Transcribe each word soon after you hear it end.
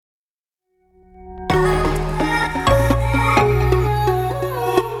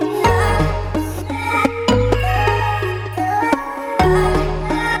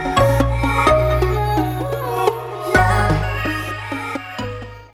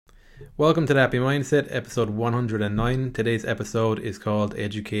Welcome to the Happy Mindset, episode 109. Today's episode is called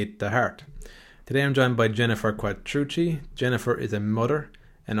Educate the Heart. Today I'm joined by Jennifer Quattrucci. Jennifer is a mother,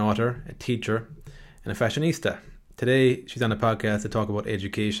 an author, a teacher, and a fashionista. Today she's on the podcast to talk about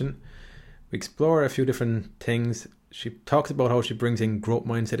education. We explore a few different things. She talks about how she brings in growth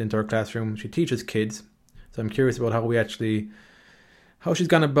mindset into her classroom. She teaches kids. So I'm curious about how she's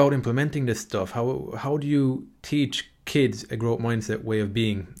gone about implementing this stuff. How do you teach kids a growth mindset way of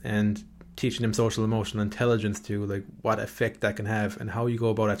being and teaching them social emotional intelligence to, like, what effect that can have and how you go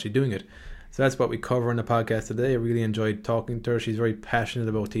about actually doing it. So that's what we cover in the podcast today. I really enjoyed talking to her. She's very passionate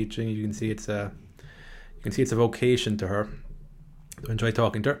about teaching. You can see it's a vocation to her. So I enjoy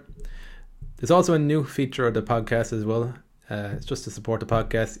talking to her. There's also a new feature of the podcast as well. It's just to support the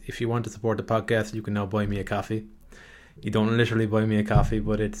podcast. If you want to support the podcast, you can now buy me a coffee. You don't literally buy me a coffee,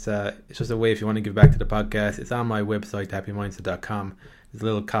 but it's just a way if you want to give back to the podcast. It's on my website, happymindset.com. There's a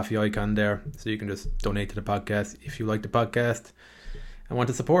little coffee icon there, so you can just donate to the podcast if you like the podcast and want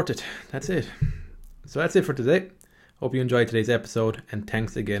to support it. That's it. So that's it for today. Hope you enjoyed today's episode, and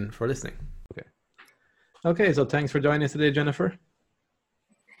thanks again for listening. Okay, so thanks for joining us today, Jennifer.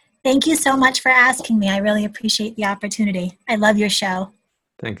 Thank you so much for asking me. I really appreciate the opportunity. I love your show.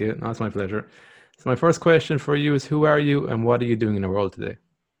 Thank you. No, it's my pleasure. So my first question for you is, who are you and what are you doing in the world today?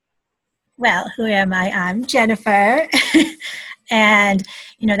 Well, who am I? I'm Jennifer. And,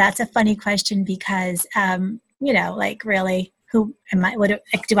 that's a funny question because, really, who am I?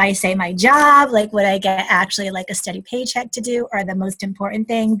 Do I say my job? Like, would I get actually like a steady paycheck to do, or the most important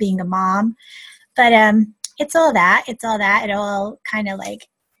thing, being a mom? But it's all that. It all kind of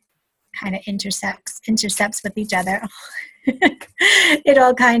intercepts with each other. It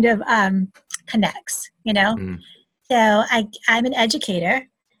all kind of connects, So I'm an educator,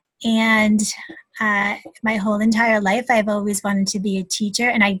 and my whole entire life I've always wanted to be a teacher,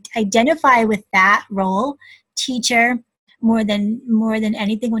 and I identify with that role, teacher, more than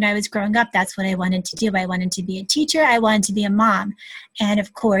anything. When I was growing up, that's what I wanted to do. I wanted to be a teacher. I wanted to be a mom. And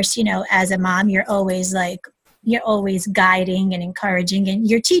of course, as a mom, you're always guiding and encouraging, and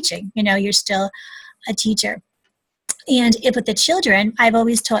you're teaching, you're still a teacher. And with the children, I've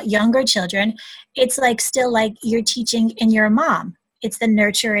always taught younger children, it's still like you're teaching and you're a mom. It's the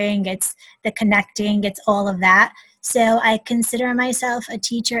nurturing, it's the connecting, it's all of that. So I consider myself a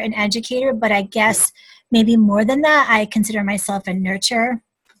teacher and educator, but I guess maybe more than that, I consider myself a nurturer.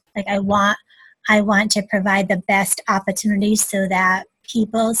 Like I want to provide the best opportunities so that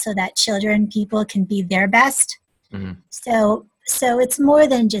people can be their best. Mm-hmm. So it's more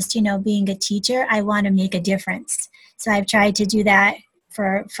than just, being a teacher. I want to make a difference. So I've tried to do that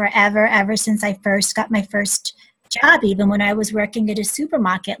for forever, ever since I first got my first job, even when I was working at a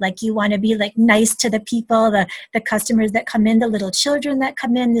supermarket. Like, you want to be nice to the people, the customers that come in, the little children that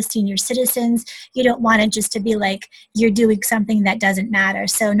come in, the senior citizens. You don't want it just to be like you're doing something that doesn't matter.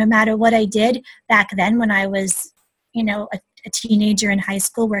 So no matter what I did back then when I was, a teenager in high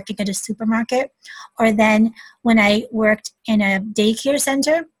school working at a supermarket, or then when I worked in a daycare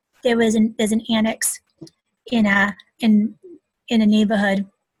center, there's an annex in a neighborhood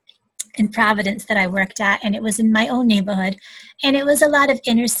in Providence that I worked at, and it was in my own neighborhood, and it was a lot of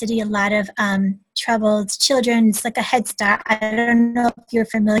inner city, a lot of troubled children. It's like a Head Start. I don't know if you're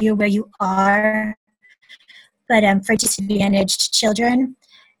familiar where you are, but for disadvantaged children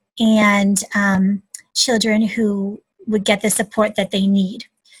and children who would get the support that they need.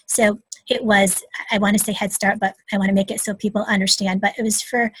 So it was, I want to say Head Start, but I want to make it so people understand, but it was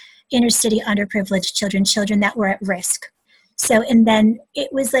for inner city underprivileged children that were at risk. So, and then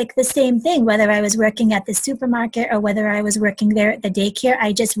it was like the same thing, whether I was working at the supermarket or whether I was working there at the daycare.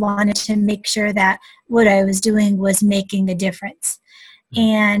 I just wanted to make sure that what I was doing was making a difference.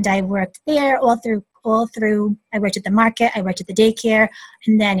 And I worked there all through, I worked at the market, I worked at the daycare,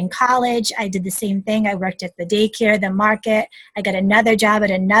 and then in college, I did the same thing. I worked at the daycare, the market. I got another job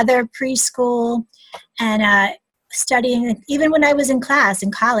at another preschool, and studying, even when I was in class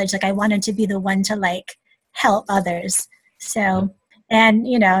in college, I wanted to be the one to help others. So, and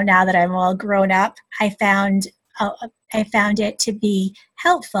now that I'm all grown up, I found it to be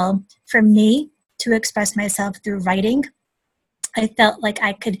helpful for me to express myself through writing. I felt like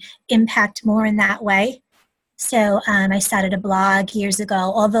I could impact more in that way. So I started a blog years ago.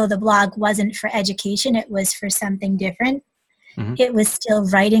 Although the blog wasn't for education, it was for something different. Mm-hmm. It was still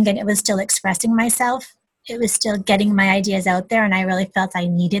writing, and it was still expressing myself. It was still getting my ideas out there, and I really felt I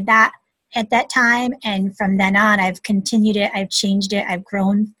needed that at that time. And from then on, I've continued it, I've changed it, I've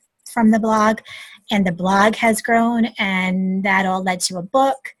grown from the blog, and the blog has grown, and that all led to a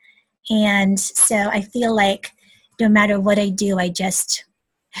book. And so I feel like no matter what I do, I just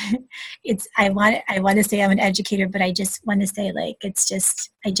I want to say I'm an educator, but I just want to say like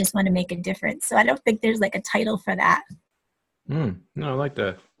I just want to make a difference. So I don't think there's like a title for that. No, I like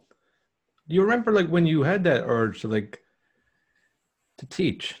that. Do you remember like when you had that urge to like to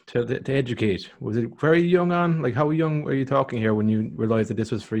teach, to educate? Was it very young on? Like how young are you talking here when you realized that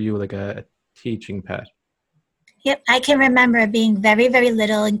this was for you like a teaching path? Yep, I can remember being very, very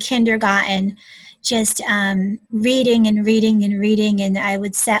little in kindergarten, just reading and reading and reading. And I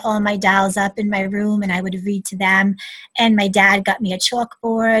would set all my dolls up in my room and I would read to them. And my dad got me a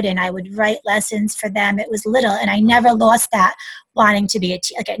chalkboard and I would write lessons for them. It was little, and I never lost that wanting to be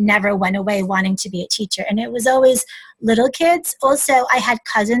like it never went away wanting to be a teacher. And it was always little kids. Also, I had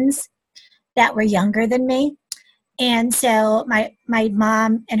cousins that were younger than me. And so my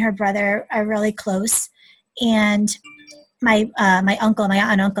mom and her brother are really close, and my uncle, my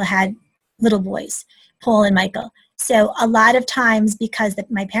aunt and uncle had little boys, Paul and Michael. So a lot of times, because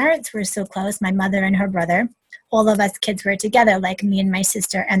my parents were so close, my mother and her brother, all of us kids were together, like me and my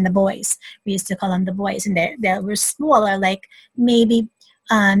sister and the boys. We used to call them the boys, and they were smaller, like maybe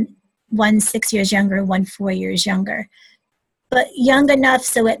one 6 years younger, one 4 years younger, but young enough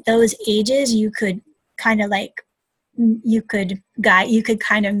so at those ages you could kind of like you could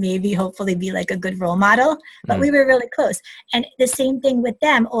kind of maybe hopefully be like a good role model, but we were really close. And the same thing with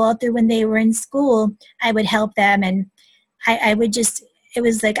them all through when they were in school. I would help them, and I would just, it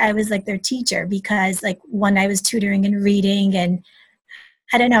was like I was like their teacher, because like when I was tutoring and reading, and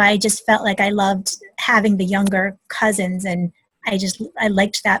I don't know, I just felt like I loved having the younger cousins, and I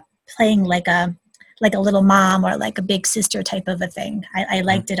liked that, playing like a little mom or like a big sister type of a thing. I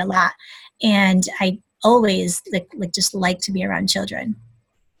liked it a lot, and I always like just like to be around children.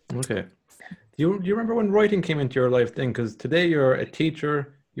 Okay. Do you remember when writing came into your life then? Because today you're a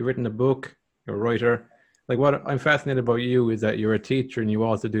teacher, you've written a book, you're a writer. Like what I'm fascinated about you is that you're a teacher and you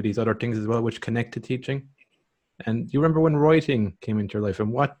also do these other things as well, which connect to teaching. And do you remember when writing came into your life,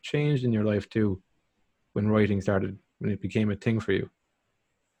 and what changed in your life too when writing started, when it became a thing for you?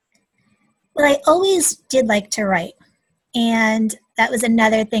 Well, I always did like to write. And that was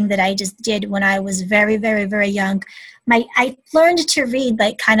another thing that I just did when I was very, very, very young. I learned to read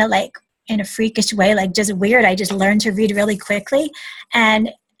like kind of like in a freakish way, like just weird. I just learned to read really quickly, and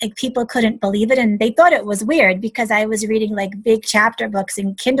like people couldn't believe it, and they thought it was weird because I was reading like big chapter books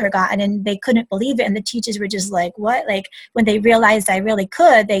in kindergarten, and they couldn't believe it, and the teachers were just like, "What?" Like when they realized I really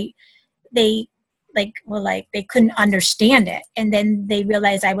could, they like they couldn't understand it, and then they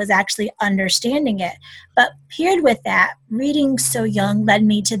realized I was actually understanding it. But paired with that, reading so young led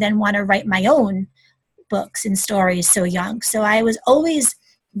me to then want to write my own books and stories so young. So I was always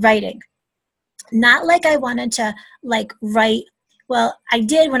writing, not like I wanted to like write. Well, I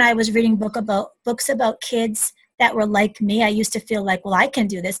did when I was reading books about kids that were like me. I used to feel like, well, I can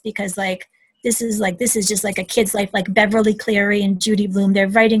do this because like this is just like a kid's life, like Beverly Cleary and Judy Blume. They're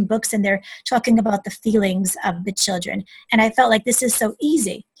writing books and they're talking about the feelings of the children. And I felt like this is so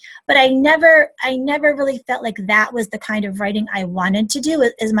easy. But I never really felt like that was the kind of writing I wanted to do,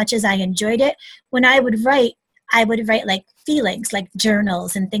 as much as I enjoyed it. When I would write like feelings, like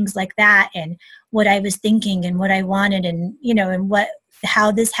journals and things like that, and what I was thinking and what I wanted, and and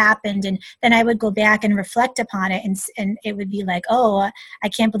how this happened, and then I would go back and reflect upon it, and it would be like, oh, I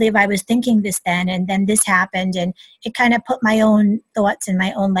can't believe I was thinking this then, and then this happened, and it kind of put my own thoughts and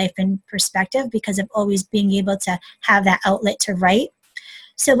my own life in perspective because of always being able to have that outlet to write.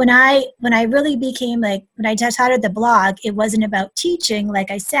 So when I really became like, when I just started the blog, it wasn't about teaching,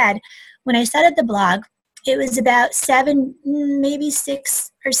 like I said. When I started the blog, it was about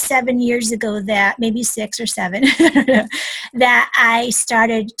 6 or 7 years ago, that maybe 6 or 7 that I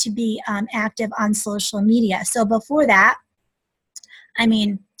started to be active on social media. So before that, I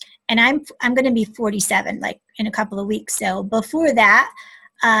mean, and I'm going to be 47 like in a couple of weeks. So before that,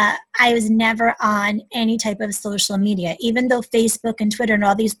 I was never on any type of social media. Even though Facebook and Twitter and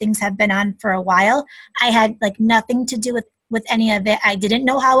all these things have been on for a while, I had like nothing to do with any of it. I didn't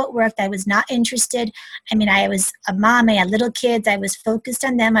know how it worked. I was not interested. I mean, I was a mom. I had little kids. I was focused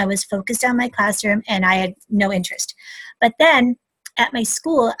on them. I was focused on my classroom, and I had no interest. But then at my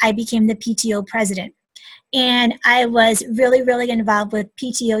school, I became the PTO president. And I was really, really involved with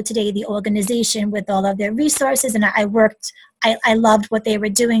PTO Today, the organization, with all of their resources. And I loved what they were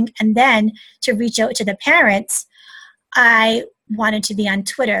doing. And then to reach out to the parents, I wanted to be on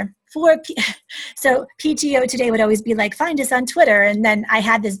Twitter. So PTO Today would always be like, find us on Twitter. And then I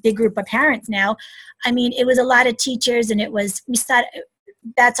had this big group of parents now. I mean, it was a lot of teachers, and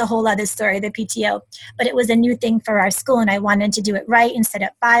that's a whole other story, the PTO. But it was a new thing for our school, and I wanted to do it right and set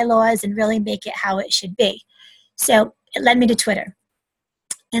up bylaws and really make it how it should be. So it led me to Twitter.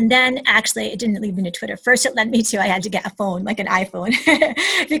 And then actually it didn't lead me to Twitter. First it led me to, I had to get a phone, like an iPhone,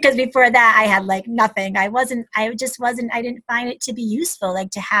 because before that I had like nothing. I didn't find it to be useful,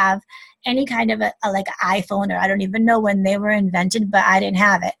 like to have any kind of a like an iPhone, or I don't even know when they were invented, but I didn't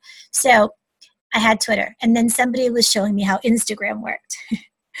have it. So I had Twitter, and then somebody was showing me how Instagram worked.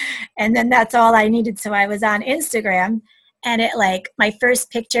 And then that's all I needed. So I was on Instagram, and it like my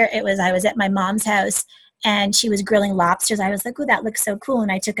first picture, I was at my mom's house and she was grilling lobsters. I was like, oh, that looks so cool.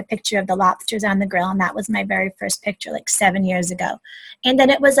 And I took a picture of the lobsters on the grill, and that was my very first picture, like 7 years ago. And then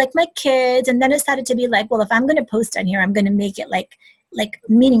it was like my kids, and then it started to be like, well, if I'm going to post on here, I'm going to make it like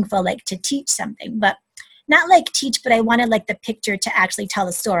meaningful, like to teach something, but not like teach, but I wanted like the picture to actually tell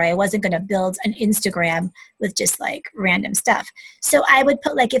a story. I wasn't going to build an Instagram with just like random stuff. So I would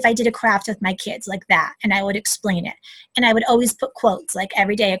put like, if I did a craft with my kids like that, and I would explain it. And I would always put quotes, like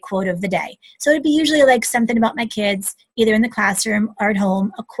every day, a quote of the day. So it'd be usually like something about my kids, either in the classroom or at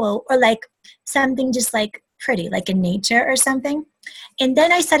home, a quote, or like something just like pretty, like in nature or something. And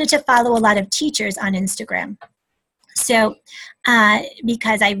then I started to follow a lot of teachers on Instagram. So,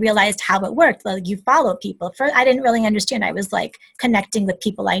 because I realized how it worked, like you follow people. First, I didn't really understand. I was like connecting with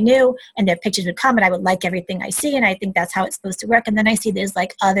people I knew, and their pictures would come, and I would like everything I see, and I think that's how it's supposed to work. And then I see there's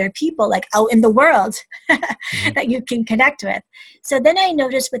like other people like out in the world that you can connect with. So then I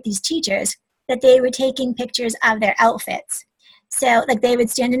noticed with these teachers that they were taking pictures of their outfits. So like they would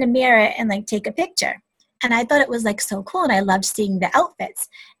stand in a mirror and like take a picture. And I thought it was like so cool, and I loved seeing the outfits.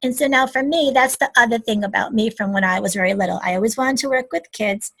 And so now for me, that's the other thing about me from when I was very little. I always wanted to work with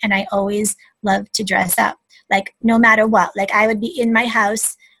kids, and I always loved to dress up, like no matter what. Like I would be in my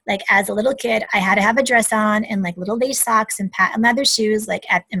house, like as a little kid, I had to have a dress on and like little lace socks and patent leather shoes, like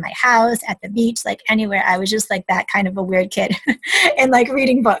in my house, at the beach, like anywhere. I was just like that kind of a weird kid and like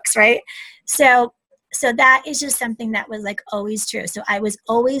reading books, right? So that is just something that was like always true. So I was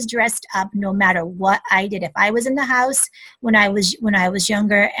always dressed up no matter what I did. If I was in the house when I was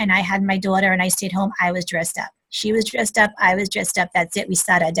younger and I had my daughter and I stayed home, I was dressed up. She was dressed up. I was dressed up. That's it. We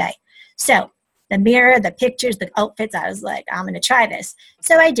started a day. So the mirror, the pictures, the outfits, I was like, I'm going to try this.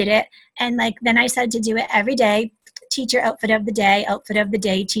 So I did it. And like, then I started to do it every day. Teacher outfit of the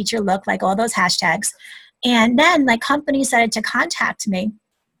day, teacher look, like all those hashtags. And then like companies started to contact me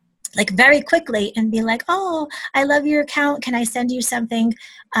like very quickly and be like, oh, I love your account. Can I send you something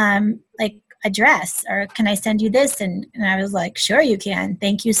like a dress, or can I send you this? And I was like, sure you can.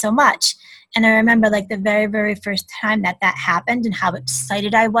 Thank you so much. And I remember like the very, very first time that happened and how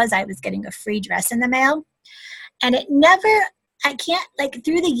excited I was getting a free dress in the mail. And it never, I can't, like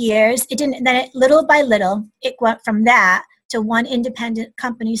through the years, it didn't, then little by little, it went from that to one independent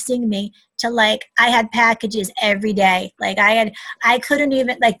company seeing me to like, I had packages every day. Like I couldn't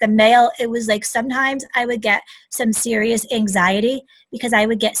even, like the mail, it was like sometimes I would get some serious anxiety because I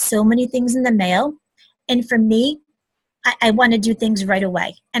would get so many things in the mail. And for me, I want to do things right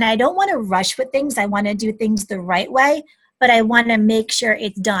away. And I don't want to rush with things. I want to do things the right way, but I want to make sure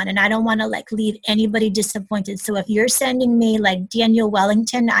it's done. And I don't want to like leave anybody disappointed. So if you're sending me like Daniel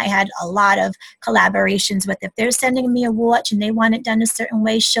Wellington, I had a lot of collaborations with. If they're sending me a watch and they want it done a certain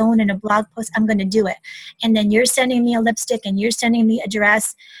way, shown in a blog post, I'm going to do it. And then you're sending me a lipstick and you're sending me a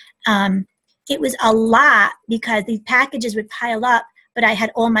dress. It was a lot because these packages would pile up, but I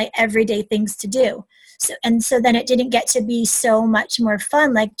had all my everyday things to do. So then it didn't get to be so much more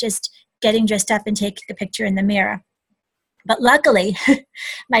fun, like just getting dressed up and taking a picture in the mirror. But luckily,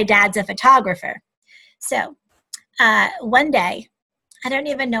 my dad's a photographer. So one day, I don't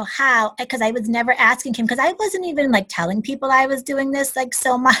even know how, because I was never asking him, because I wasn't even like telling people I was doing this like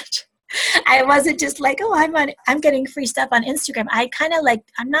so much. I wasn't just like, oh, I'm getting free stuff on Instagram. I kind of like,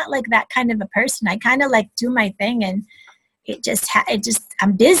 I'm not like that kind of a person. I kind of like do my thing, and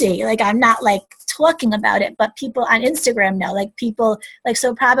I'm busy. Like I'm not like talking about it, but people on Instagram know, like people, like,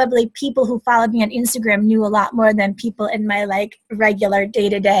 so probably people who followed me on Instagram knew a lot more than people in my like regular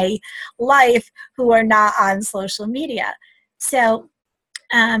day-to-day life who are not on social media. So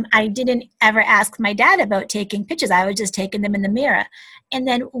I didn't ever ask my dad about taking pictures. I was just taking them in the mirror. And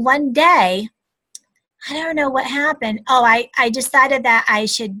then one day, I don't know what happened. Oh, I decided that I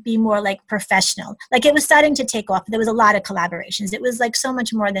should be more like professional. Like it was starting to take off. There was a lot of collaborations. It was like so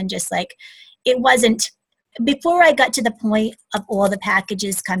much more than just like, it wasn't, before I got to the point of all the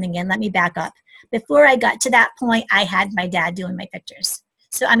packages coming in, let me back up. Before I got to that point, I had my dad doing my pictures.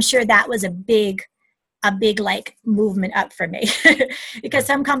 So I'm sure that was a big like movement up for me because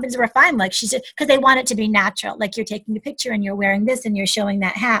some companies were fine. Like she said, because they want it to be natural. Like you're taking a picture and you're wearing this and you're showing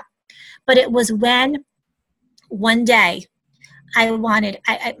that hat. But it was when one day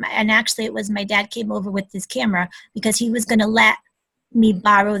and actually it was my dad came over with his camera because he was going to let me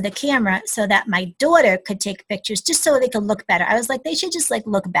borrow the camera so that my daughter could take pictures just so they could look better. I was like, they should just like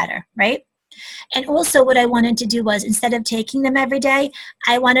look better, right? And also what I wanted to do was, instead of taking them every day,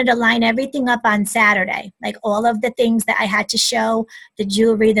 I wanted to line everything up on Saturday. Like all of the things that I had to show, the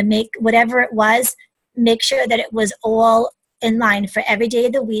jewelry, the make, whatever it was, make sure that it was all in line for every day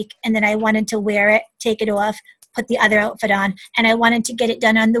of the week. And then I wanted to wear it, take it off, put the other outfit on. And I wanted to get it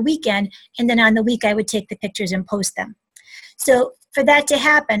done on the weekend. And then on the week, I would take the pictures and post them. So for that to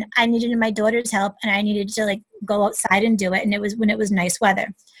happen, I needed my daughter's help, and I needed to like go outside and do it. And it was when it was nice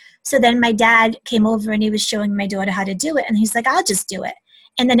weather. So then my dad came over and he was showing my daughter how to do it. And he's like, I'll just do it.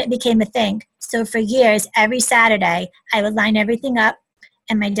 And then it became a thing. So for years, every Saturday, I would line everything up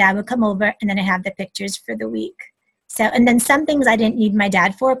and my dad would come over, and then I have the pictures for the week. So, and then some things I didn't need my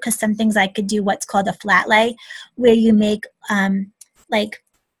dad for, because some things I could do what's called a flat lay, where you make like,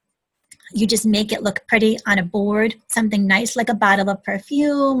 you just make it look pretty on a board, something nice, like a bottle of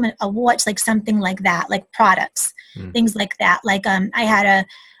perfume, a watch, like something like that, like products, things like that. Like I had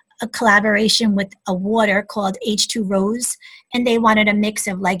a collaboration with a water called H2 Rose, and they wanted a mix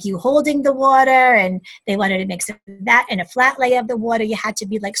of like you holding the water, and they wanted a mix of that and a flat lay of the water. You had to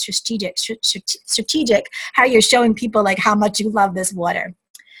be like strategic how you're showing people like how much you love this water.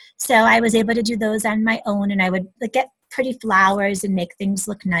 So I was able to do those on my own, and I would like get pretty flowers and make things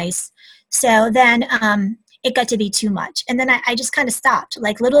look nice. So then it got to be too much. And then I just kind of stopped.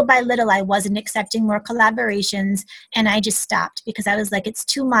 Like little by little, I wasn't accepting more collaborations, and I just stopped because I was like, it's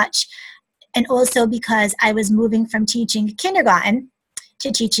too much. And also because I was moving from teaching kindergarten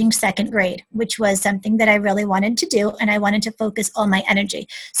to teaching second grade, which was something that I really wanted to do, and I wanted to focus all my energy.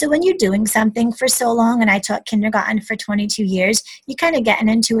 So when you're doing something for so long, and I taught kindergarten for 22 years, you kind of get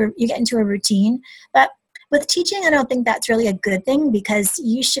into a routine. But with teaching, I don't think that's really a good thing, because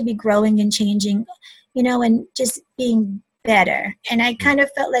you should be growing and changing, you know, and just being better. And I kind of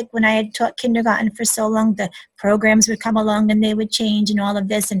felt like when I had taught kindergarten for so long, the programs would come along and they would change and all of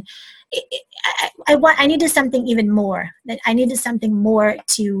this. And I needed something even more. That I needed something more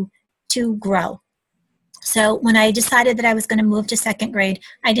to grow. So when I decided that I was going to move to second grade,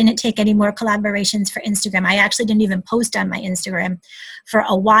 I didn't take any more collaborations for Instagram. I actually didn't even post on my Instagram for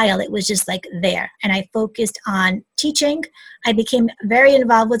a while. It was just like there. And I focused on teaching. I became very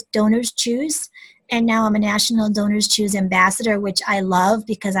involved with Donors Choose. And now I'm a National Donors Choose ambassador, which I love,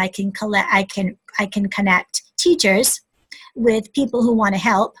 because I can connect teachers with people who want to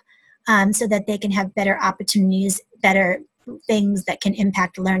help, so that they can have better opportunities, better things that can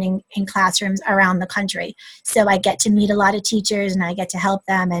impact learning in classrooms around the country. So I get to meet a lot of teachers, and I get to help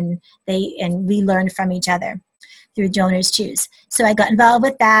them, and we learn from each other through Donors Choose. So I got involved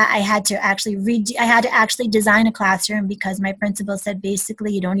with that. I had to actually design a classroom, because my principal said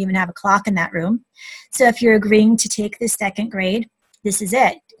basically you don't even have a clock in that room. So if you're agreeing to take this second grade, this is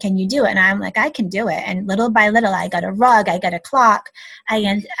it. Can you do it? And I'm like, I can do it. And little by little, I got a rug, I got a clock,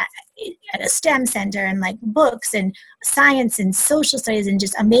 I at a STEM center, and like books and science and social studies, and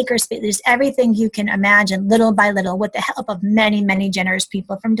just a maker space. There's everything you can imagine, little by little, with the help of many, many generous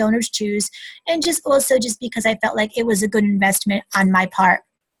people from Donors Choose. And just also just because I felt like it was a good investment on my part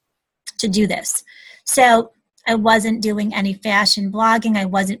to do this. So I wasn't doing any fashion blogging. I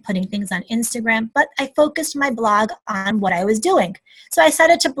wasn't putting things on Instagram, but I focused my blog on what I was doing. So I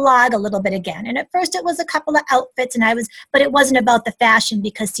started to blog a little bit again. And at first it was a couple of outfits, but it wasn't about the fashion,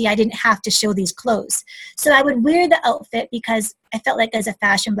 because see, I didn't have to show these clothes. So I would wear the outfit because I felt like as a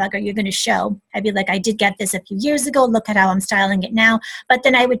fashion blogger, you're going to show. I'd be like, I did get this a few years ago. Look at how I'm styling it now. But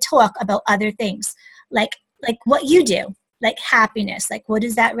then I would talk about other things, like what you do. Like happiness, like what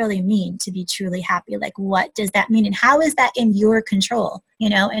does that really mean to be truly happy? Like what does that mean? And how is that in your control, you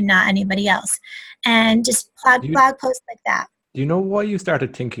know, and not anybody else? And just blog posts like that. Do you know why you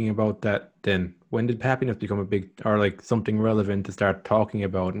started thinking about that then? When did happiness become a big, or like something relevant to start talking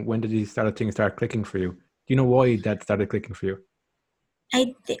about? And when did these things start clicking for you? Do you know why that started clicking for you?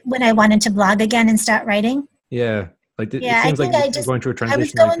 When I wanted to blog again and start writing. Yeah. Like it seems like you're going through a transition. I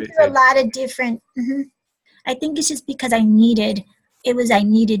was going through a lot of different... I think it's just because I needed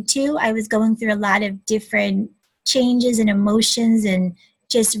to. I was going through a lot of different changes and emotions, and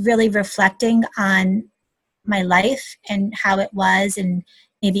just really reflecting on my life and how it was, and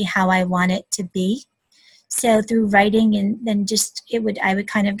maybe how I want it to be. So through writing, and then I would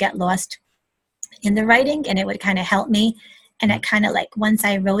kind of get lost in the writing, and it would kind of help me. And it kind of like, once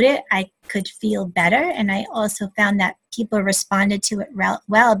I wrote it, I could feel better. And I also found that people responded to it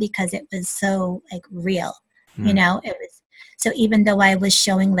well, because it was so like real. You know, it was, so even though I was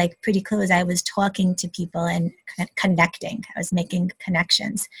showing like pretty clothes, I was talking to people and connecting. I was making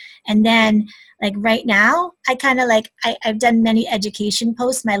connections. And then Like right now, I kind of like, I've done many education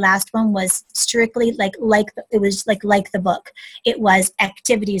posts. My last one was strictly it was like the book. It was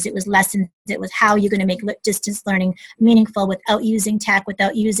activities, it was lessons, it was how you're going to make distance learning meaningful without using tech,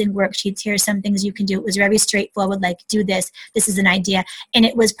 without using worksheets. Here are some things you can do. It was very straightforward, like do this, this is an idea. And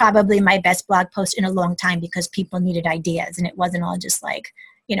it was probably my best blog post in a long time because people needed ideas and it wasn't all just like,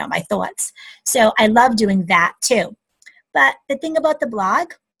 my thoughts. So I love doing that too. But the thing about the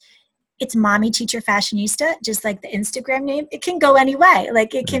blog, it's Mommy Teacher Fashionista, just like the Instagram name. It can go any way.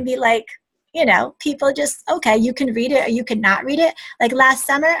 Like it can be like, people just, okay, you can read it or you can not read it. Like last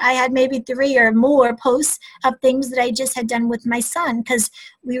summer, I had maybe 3 or more posts of things that I just had done with my son because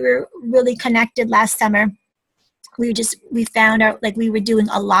we were really connected last summer. We found out like we were doing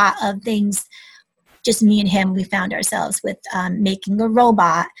a lot of things, just me and him. We found ourselves with making a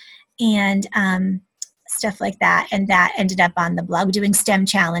robot and stuff like that, and that ended up on the blog, doing STEM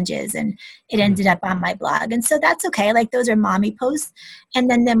challenges, and it ended up on my blog. And so that's okay, like those are mommy posts. And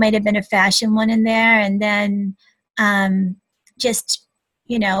then there might have been a fashion one in there, and then just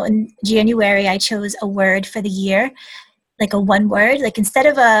in January I chose a word for the year, like a one word, like instead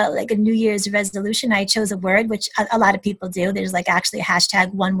of a New Year's resolution, I chose a word, which a lot of people do. There's like actually a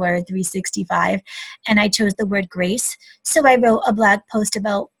hashtag one word 365, and I chose the word grace. So I wrote a blog post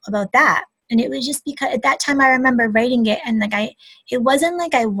about that. And it was just because at that time I remember writing it, and it wasn't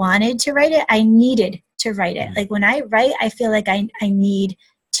like I wanted to write it. I needed to write it. Like when I write, I feel like I need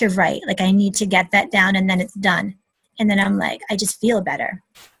to write. Like I need to get that down, and then it's done. And then I'm like, I just feel better.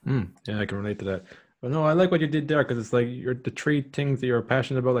 Yeah, I can relate to that. Well, no, I like what you did there because it's like the 3 things that you're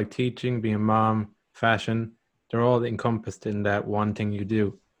passionate about, like teaching, being a mom, fashion. They're all encompassed in that one thing you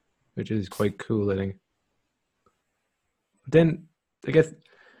do, which is quite cool, I think. But then, I guess,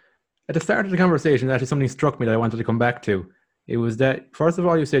 at the start of the conversation, actually something struck me that I wanted to come back to. It was that, first of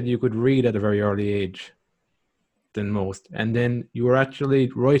all, you said you could read at a very early age than most. And then you were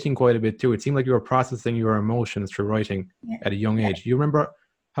actually writing quite a bit too. It seemed like you were processing your emotions through writing at a young age. Do you remember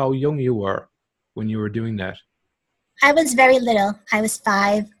how young you were when you were doing that? I was very little. I was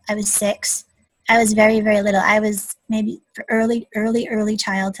 5. I was 6. I was very, very little. I was maybe early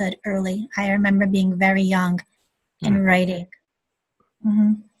childhood, early. I remember being very young and writing.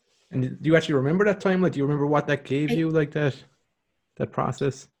 Mm-hmm. And do you actually remember that time? Like, do you remember what that gave you, like that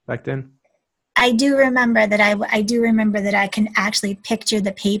process back then? I do remember that I do remember that I can actually picture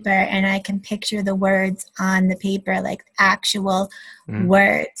the paper, and I can picture the words on the paper, like actual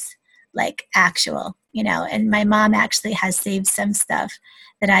words, like actual, and my mom actually has saved some stuff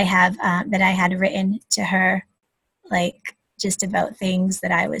that I have, that I had written to her, like just about things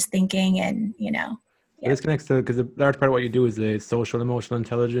that I was thinking, and, This connects to, because a large part of what you do is the social emotional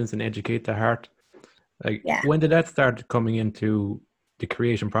intelligence and educate the heart. Like, when did that start coming into the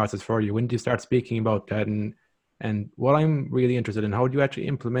creation process for you? When did you start speaking about that? And what I'm really interested in, how do you actually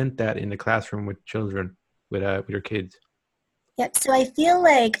implement that in the classroom with children, with your kids? Yep. So I feel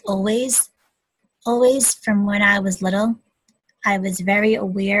like always from when I was little, I was very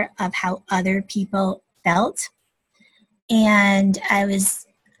aware of how other people felt, and I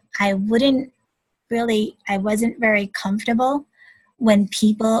wasn't very comfortable when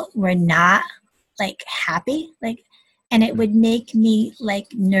people were not like happy, like, and it would make me like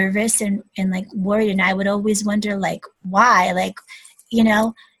nervous and like worried, and I would always wonder like why, like,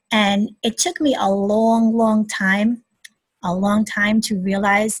 and it took me a long time to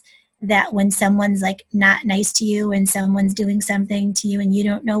realize that when someone's like not nice to you and someone's doing something to you and you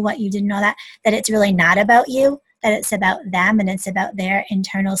don't know what you didn't know, that it's really not about you, that it's about them and it's about their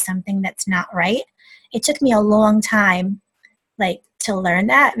internal something that's not right. It took me a long time, like, to learn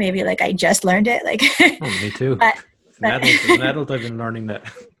that. Maybe like I just learned it, like. Me too. But as an adult, I've been learning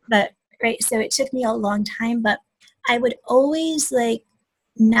that. But right, so it took me a long time, but I would always like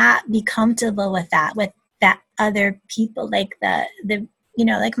not be comfortable with that other people, like the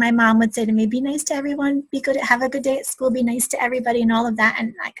like my mom would say to me, be nice to everyone, be good, have a good day at school, be nice to everybody, and all of that.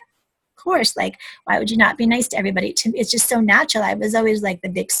 And like, of course, like, why would you not be nice to everybody? It's just so natural. I was always like the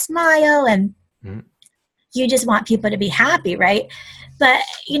big smile, and you just want people to be happy, right? But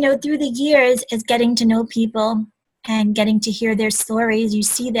through the years, is getting to know people and getting to hear their stories, you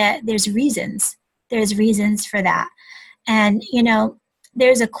see that there's reasons for that. And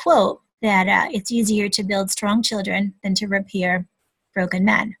there's a quote that it's easier to build strong children than to repair broken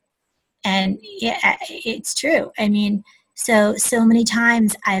men. And yeah, it's true. I mean, so many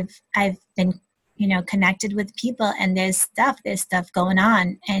times I've been connected with people, and there's stuff going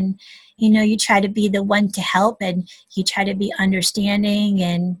on, and you try to be the one to help, and you try to be understanding,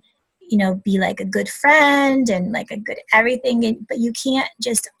 and be like a good friend and like a good everything. But you can't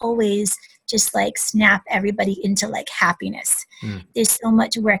just always just like snap everybody into like happiness. There's so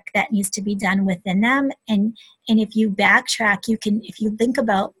much work that needs to be done within them. And if you backtrack, if you think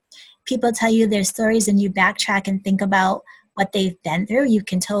about, people tell you their stories and you backtrack and think about what they've been through, you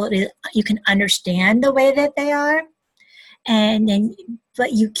can understand the way that they are.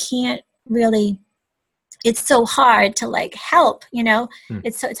 But you can't really, it's so hard to like help,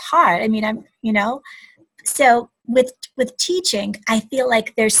 it's hard. I mean, so with teaching, I feel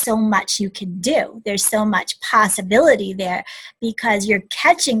like there's so much you can do. There's so much possibility there because you're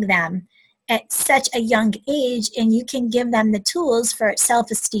catching them at such a young age and you can give them the tools for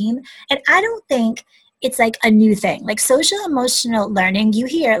self-esteem. And I don't think it's like a new thing. Like social emotional learning, you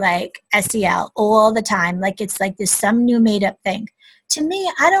hear like SEL all the time. Like it's like this some new made up thing. To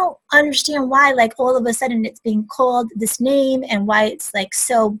me, I don't understand why like all of a sudden it's being called this name and why it's like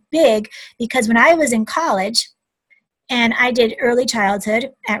so big. Because when I was in college and I did early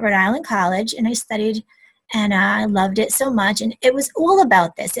childhood at Rhode Island College and I studied and I loved it so much. And it was all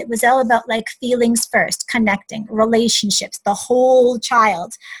about this. It was all about like feelings first, connecting, relationships, the whole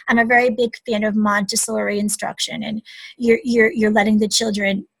child. I'm a very big fan of Montessori instruction and you're letting the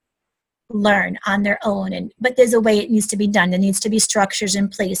children learn on their own, but there's a way it needs to be done. There needs to be structures in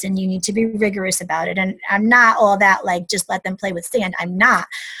place and you need to be rigorous about it. And I'm not all that like just let them play with sand. I'm not.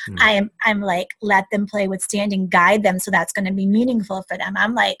 I'm like let them play with sand and guide them so that's going to be meaningful for them.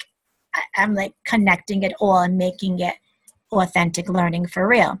 I'm like connecting it all and making it authentic learning for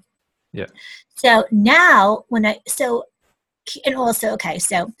real. Yeah. So now and also,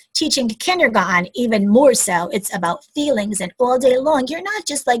 so teaching kindergarten, even more so, it's about feelings and all day long. You're not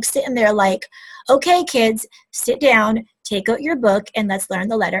just like sitting there like, okay, kids, sit down, take out your book and let's learn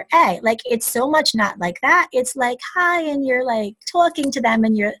the letter A. Like it's so much not like that. It's like, hi, and you're like talking to them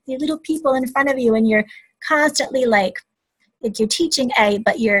and you're the little people in front of you and you're constantly like you're teaching A,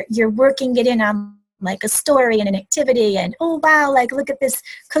 but you're working it in on like a story and an activity and oh wow, like look at this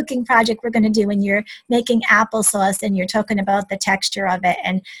cooking project we're going to do and you're making applesauce and you're talking about the texture of it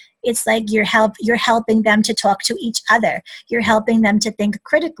and it's like you're helping them to talk to each other. You're helping them to think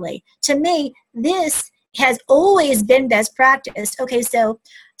critically. To me, this has always been best practice. Okay, so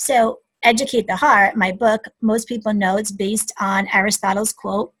Educate the Heart, my book, most people know it's based on Aristotle's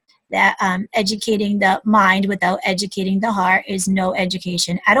quote that educating the mind without educating the heart is no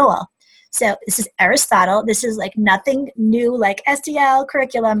education at all. So this is Aristotle. This is like nothing new, like SEL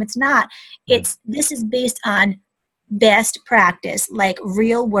curriculum. It's not. This is based on best practice, like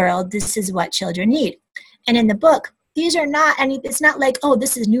real world. This is what children need. And in the book, these are not it's not like, oh,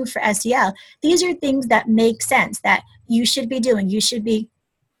 this is new for SEL. These are things that make sense that you should be doing. You should be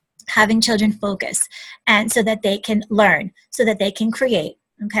having children focus and so that they can learn, so that they can create,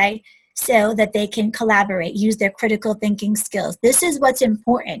 okay? So that they can collaborate, use their critical thinking skills. This is what's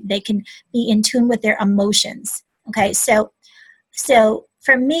important. They can be in tune with their emotions. Okay, so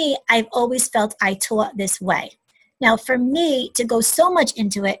for me, I've always felt I taught this way. Now, for me to go so much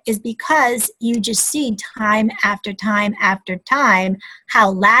into it is because you just see time after time after time how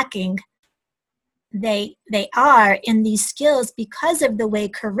lacking they are in these skills because of the way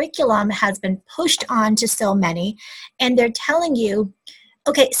curriculum has been pushed on to so many. And they're telling you,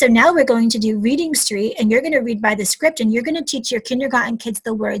 okay, so now we're going to do Reading Street, and you're going to read by the script, and you're going to teach your kindergarten kids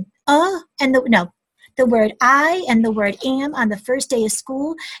the word and the word I and the word am on the first day of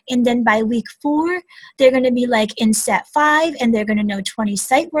school, and then by week 4, they're going to be like in set 5, and they're going to know 20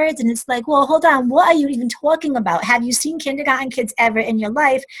 sight words, and it's like, well, hold on, what are you even talking about? Have you seen kindergarten kids ever in your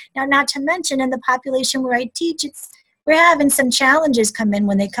life? Now, not to mention in the population where I teach, we're having some challenges come in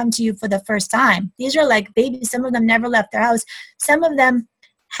when they come to you for the first time. These are like babies. Some of them never left their house. Some of them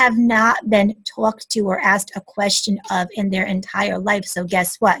have not been talked to or asked a question of in their entire life. So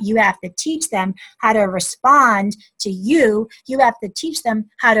guess what? You have to teach them how to respond to you. You have to teach them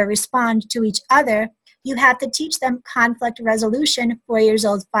how to respond to each other. You have to teach them conflict resolution, 4 years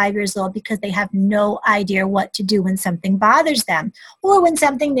old, 5 years old, because they have no idea what to do when something bothers them or when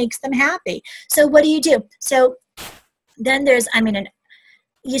something makes them happy. So what do? So then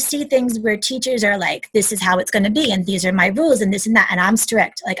you see things where teachers are like, this is how it's going to be, and these are my rules, and this and that, and I'm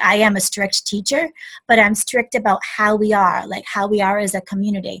strict. Like, I am a strict teacher, but I'm strict about how we are as a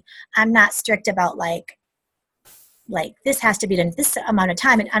community. I'm not strict about like this has to be done this amount of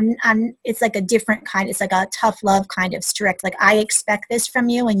time, and it's like a different kind. It's like a tough love kind of strict. Like, I expect this from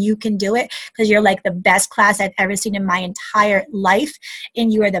you, and you can do it because you're like the best class I've ever seen in my entire life,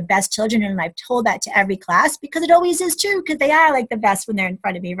 and you are the best children. And I've told that to every class because it always is true, because they are like the best when they're in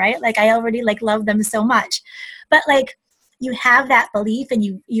front of me, right? Like, I already like love them so much, but like, you have that belief and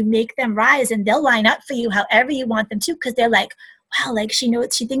you make them rise, and they'll line up for you however you want them to, because they're like, wow, like she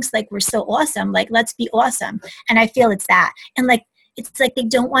thinks like we're so awesome, like let's be awesome. And I feel it's that. And like, it's like they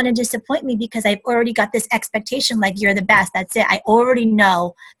don't want to disappoint me because I've already got this expectation, like you're the best, that's it. I already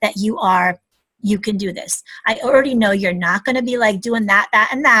know that you can do this. I already know you're not going to be like doing that,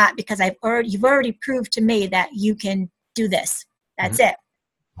 and that, because you've already proved to me that you can do this. That's it.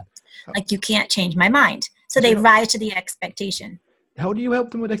 Like you can't change my mind. So they rise to the expectation. How do you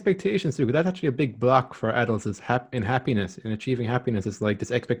help them with expectations too? Because that's actually a big block for adults in happiness, in achieving happiness. It's like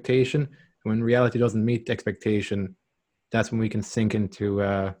this expectation. When reality doesn't meet the expectation, that's when we can sink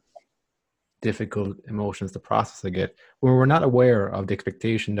into difficult emotions to process again. When we're not aware of the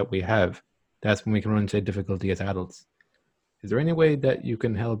expectation that we have, that's when we can run into difficulty as adults. Is there any way that you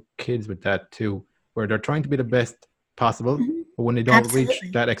can help kids with that too, where they're trying to be the best possible, but when they don't reach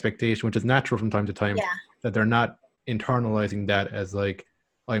that expectation, which is natural from time to time, that they're not internalizing that as like,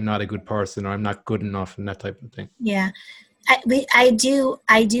 I'm not a good person, or I'm not good enough, and that type of thing? Yeah. I do.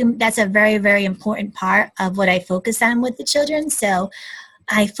 That's a very, very important part of what I focus on with the children. So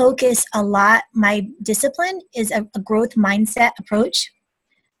I focus a lot. My discipline is a growth mindset approach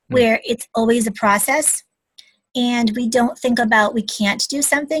where it's always a process. And we don't think about we can't do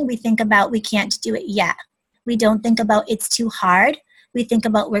something. We think about we can't do it yet. We don't think about it's too hard. We think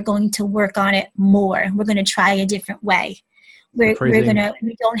about we're going to work on it more. We're going to try a different way. We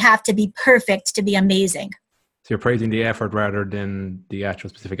don't have to be perfect to be amazing. So you're praising the effort rather than the actual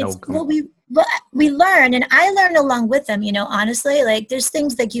specific outcome. Well, we learn, and I learn along with them, honestly. Like there's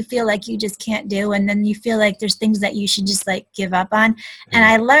things that you feel like you just can't do, and then you feel like there's things that you should just like give up on. And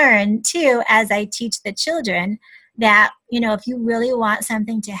I learn too, as I teach the children, that, if you really want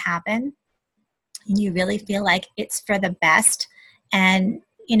something to happen and you really feel like it's for the best, and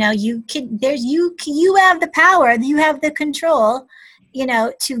you have the power, you have the control,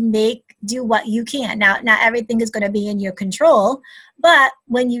 to do what you can. Now, not everything is going to be in your control, but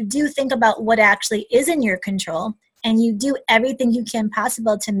when you do think about what actually is in your control and you do everything you can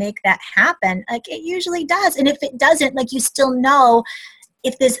possible to make that happen, like it usually does. And if it doesn't, like you still know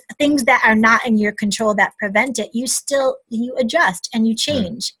if there's things that are not in your control that prevent it, you adjust and you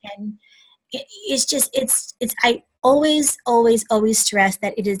change. And I always stress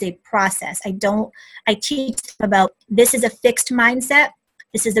that it is a process. I teach about this is a fixed mindset.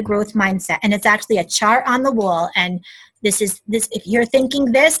 This is a growth mindset. And it's actually a chart on the wall. And this, if you're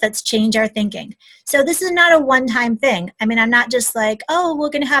thinking this, let's change our thinking. So this is not a one-time thing. I mean, I'm not just like, oh, we're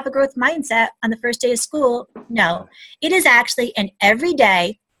going to have a growth mindset on the first day of school. No, it is actually an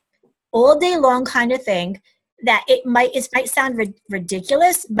everyday, all day long kind of thing that it might sound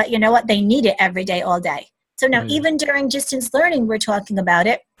ridiculous, but you know what? They need it every day, all day. So now even during distance learning, we're talking about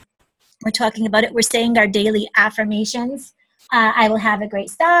it. We're saying our daily affirmations. I will have a great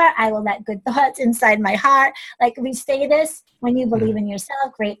start. I will let good thoughts inside my heart. Like we say this, when you believe in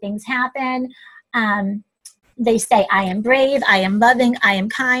yourself, great things happen. They say, I am brave, I am loving, I am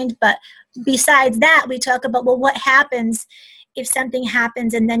kind. But besides that, we talk about, well, what happens if something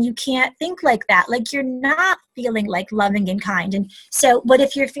happens and then you can't think like that? Like you're not feeling like loving and kind. And so what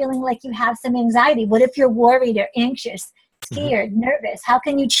if you're feeling like you have some anxiety? What if you're worried or anxious, scared, nervous? How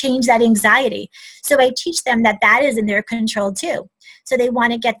can you change that anxiety? So I teach them that is in their control too. So they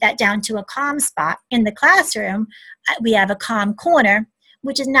want to get that down to a calm spot. In the classroom, we have a calm corner,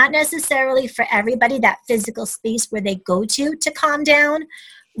 which is not necessarily for everybody that physical space where they go to calm down.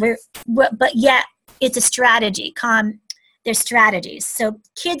 But yet it's a strategy. There's strategies. So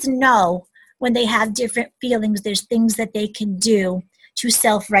kids know when they have different feelings, there's things that they can do to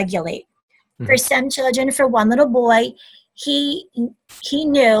self-regulate. For some children, for one little boy, he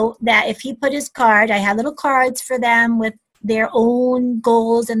knew that if he put his card, I had little cards for them with their own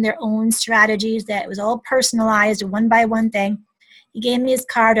goals and their own strategies, that it was all personalized, a one by one thing. He gave me his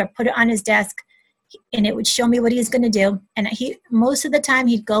card or put it on his desk, and it would show me what he's going to do. And most of the time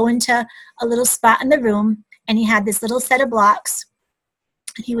he'd go into a little spot in the room, and he had this little set of blocks,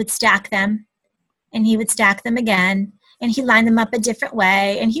 and he would stack them, and he would stack them again, and he lined them up a different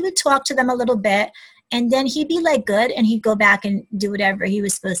way, and he would talk to them a little bit, and then he'd be like good, and he'd go back and do whatever he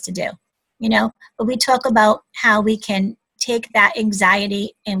was supposed to do, But we talk about how we can take that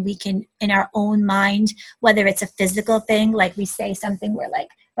anxiety and we can, in our own mind, whether it's a physical thing, like we say something where like,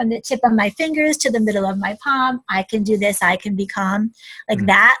 from the tip of my fingers to the middle of my palm, I can do this, I can be calm, like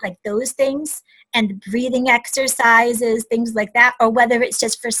that, like those things, and breathing exercises, things like that. Or whether it's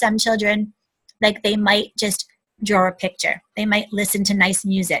just for some children, like they might just draw a picture. They might listen to nice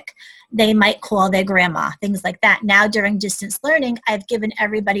music. They might call their grandma, things like that. Now during distance learning, I've given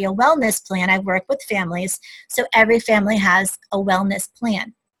everybody a wellness plan. I work with families, so every family has a wellness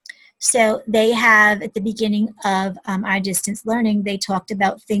plan. So they have, at the beginning of our distance learning, they talked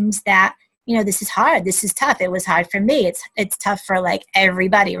about things that, this is hard, this is tough. It was hard for me. It's tough for like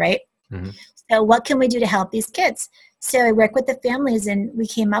everybody, right? Mm-hmm. So what can we do to help these kids? So I work with the families, and we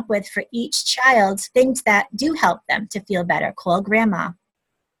came up with for each child things that do help them to feel better. Call grandma.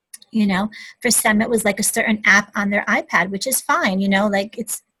 For some it was like a certain app on their iPad, which is fine. Like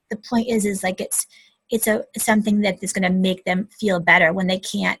the point is like it's something that is going to make them feel better when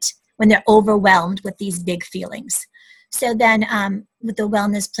they're overwhelmed with these big feelings. So then what the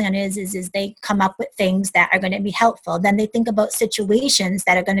wellness plan is they come up with things that are going to be helpful. Then they think about situations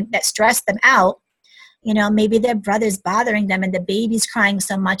that stress them out. Maybe their brother's bothering them and the baby's crying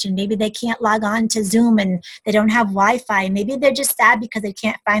so much, and maybe they can't log on to Zoom and they don't have Wi-Fi. Maybe they're just sad because they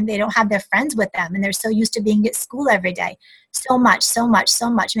don't have their friends with them and they're so used to being at school every day. So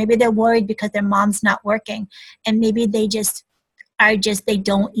much. Maybe they're worried because their mom's not working, and maybe they they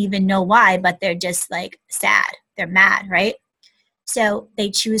don't even know why, but they're just like sad. They're mad, right? So they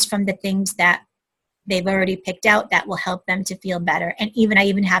choose from the things that they've already picked out that will help them to feel better. And I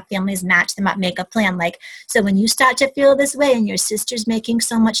even have families match them up, make a plan. Like, so when you start to feel this way and your sister's making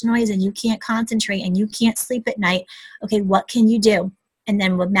so much noise and you can't concentrate and you can't sleep at night, okay, what can you do? And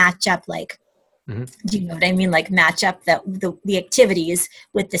then we'll match up like, mm-hmm. Do you know what I mean? Like match up the activities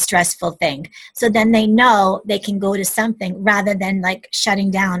with the stressful thing. So then they know they can go to something rather than like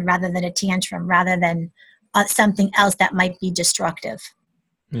shutting down, rather than a tantrum, rather than something else that might be destructive.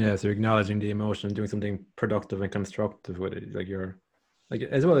 Yeah, so you're acknowledging the emotion and doing something productive and constructive with it. Like you're, like,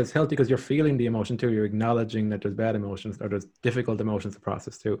 as well as healthy because you're feeling the emotion too. You're acknowledging that there's bad emotions or there's difficult emotions to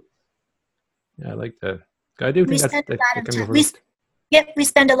process too. Yeah, I like that. I do think that can be overlooked. We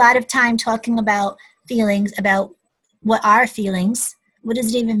spend a lot of time talking about feelings, about what are feelings. What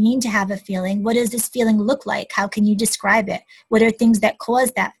does it even mean to have a feeling? What does this feeling look like? How can you describe it? What are things that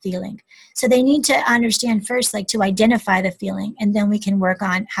cause that feeling? So they need to understand first, like to identify the feeling, and then we can work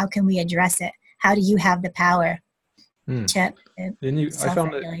on how can we address it? How do you have the power to I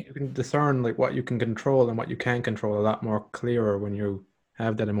found that you can discern like what you can control and what you can't control a lot more clearer when you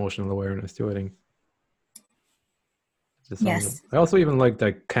have that emotional awareness too, I think. Yes. I also even like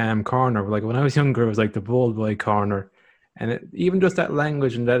that calm corner. Like when I was younger, it was like the bold boy corner. And even just that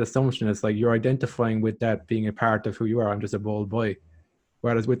language and that assumption, it's like you're identifying with that being a part of who you are. I'm just a bold boy.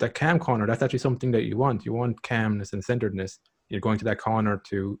 Whereas with that calm corner, that's actually something that you want. You want calmness and centeredness. You're going to that corner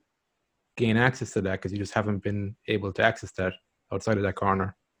to gain access to that because you just haven't been able to access that outside of that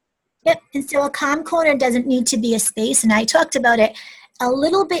corner. Yep. And so a calm corner doesn't need to be a space. And I talked about it a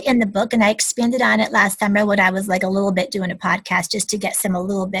little bit in the book, and I expanded on it last summer when I was like a little bit doing a podcast just to get some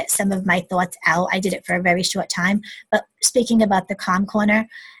of my thoughts out. I did it for a very short time, but speaking about the calm corner,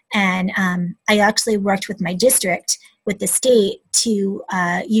 and I actually worked with my district, with the state, to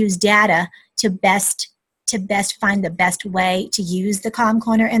use data to best find the best way to use the calm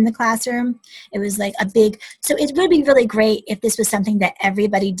corner in the classroom. It was like so it would be really great if this was something that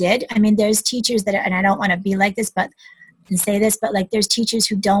everybody did. I mean, there's teachers and I don't want to be like this, but like there's teachers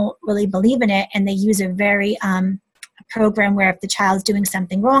who don't really believe in it, and they use a very program where if the child's doing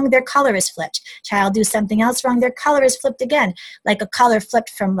something wrong, their color is flipped. Child do something else wrong, their color is flipped again. Like a color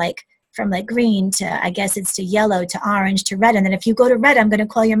flipped from green to, I guess it's to yellow to orange to red. And then if you go to red, I'm going to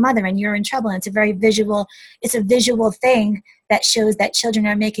call your mother and you're in trouble. And it's a visual thing that shows that children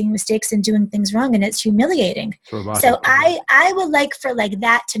are making mistakes and doing things wrong, and it's humiliating. So I would like for like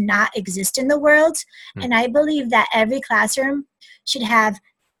that to not exist in the world. And I believe that every classroom should have,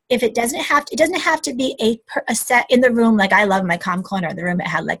 if it doesn't have to be a set in the room. Like I love my calm corner. The room, it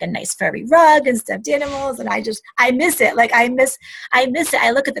had like a nice furry rug and stuffed animals, and I miss it. Like I miss it.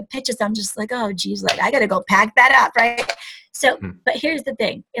 I look at the pictures, I'm just like, oh geez, like I got to go pack that up, right? So, but here's the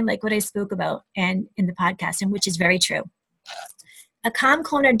thing, and like what I spoke about and in the podcast, and which is very true. A calm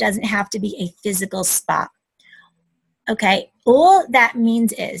corner doesn't have to be a physical spot. Okay, all that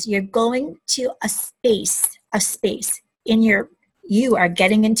means is you're going to a space you are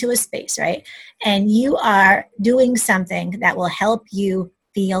getting into a space, right? And you are doing something that will help you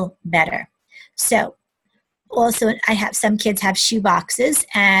feel better. So also I have some kids have shoe boxes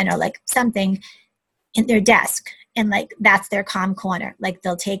or like something in their desk, and like that's their calm corner. Like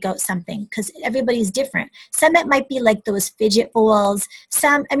they'll take out something because everybody's different. Some it might be like those fidget balls.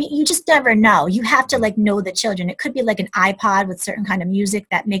 You just never know. You have to like know the children. It could be like an iPod with certain kind of music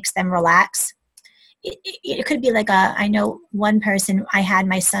that makes them relax. it could be like I know one person, I had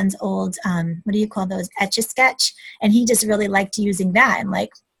my son's old, what do you call those, Etch-a-Sketch, and he just really liked using that, and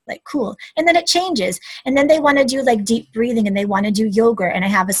like cool. And then it changes, and then they want to do like deep breathing, and they want to do yoga, and I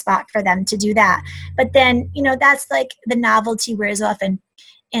have a spot for them to do that. But then, that's like the novelty wears off, and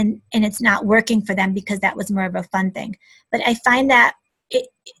it's not working for them because that was more of a fun thing. But I find that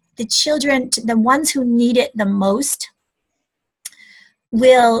the children, the ones who need it the most,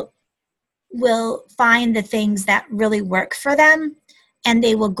 will find the things that really work for them, and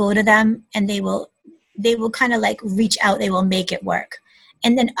they will go to them, and they will kind of like reach out, they will make it work.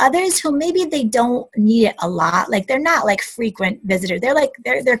 And then others who maybe they don't need it a lot, like they're not like frequent visitors, they're like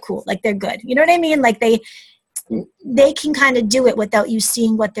they're cool, like they're good, you know what I mean, like they can kind of do it without you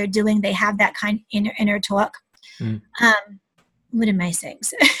seeing what they're doing. They have that kind of inner talk. What am I saying?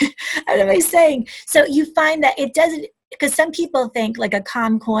 What am I saying? So you find that it doesn't, because some people think like a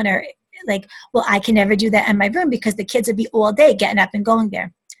calm corner, like, well, I can never do that in my room because the kids would be all day getting up and going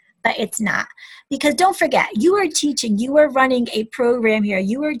there. But it's not. Because don't forget, you are teaching, you are running a program here,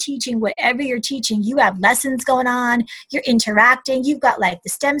 you are teaching whatever you're teaching, you have lessons going on, you're interacting, you've got like the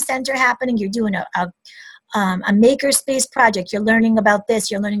STEM center happening, you're doing a makerspace project, you're learning about this,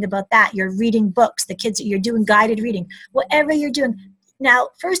 you're learning about that, you're reading books, the kids, you're doing guided reading, whatever you're doing. Now,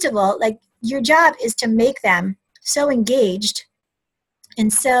 first of all, like your job is to make them so engaged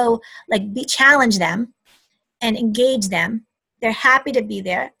and so like challenge them and engage them. They're happy to be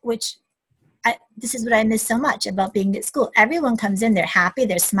there, which this is what I miss so much about being at school. Everyone comes in, they're happy,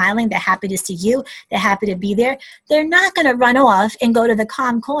 they're smiling, they're happy to see you, they're happy to be there. They're not going to run off and go to the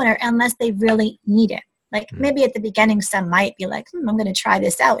calm corner unless they really need it. Like maybe at the beginning, some might be like, I'm going to try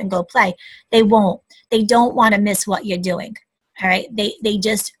this out and go play. They won't. They don't want to miss what you're doing. All right.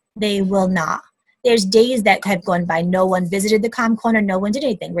 They will not. There's days that have gone by. No one visited the calm corner. No one did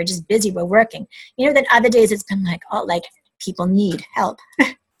anything. We're just busy. We're working. Then other days it's been like, oh, like people need help.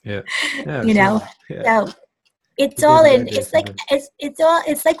 Yeah. Yeah. So it's all in, it's like,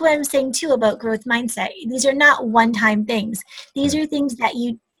 it's like what I'm saying too about growth mindset. These are not one-time things. These are things that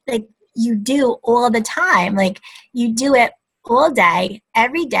you do all the time. Like you do it all day,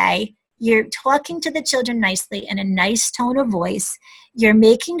 every day. You're talking to the children nicely in a nice tone of voice. You're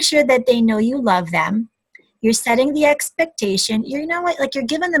making sure that they know you love them. You're setting the expectation. Like you're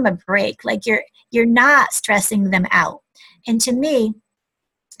giving them a break. Like you're not stressing them out. And to me,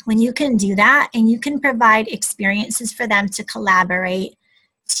 when you can do that and you can provide experiences for them to collaborate,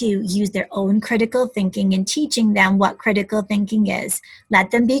 to use their own critical thinking and teaching them what critical thinking is, let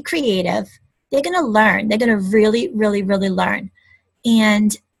them be creative. They're going to learn. They're going to really, really, really learn.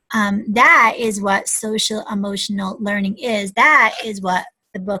 And that is what social emotional learning is. That is what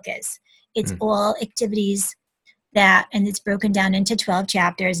the book is. It's all activities and it's broken down into 12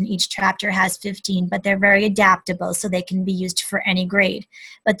 chapters, and each chapter has 15, but they're very adaptable, so they can be used for any grade.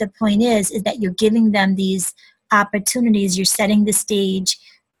 But the point is that you're giving them these opportunities. You're setting the stage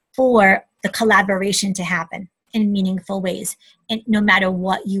for the collaboration to happen in meaningful ways. And no matter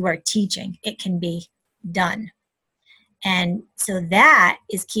what you are teaching, it can be done. And so that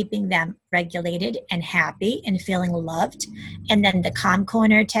is keeping them regulated and happy and feeling loved. And then the calm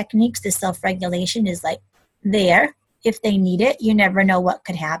corner techniques, the self-regulation is like there if they need it. You never know what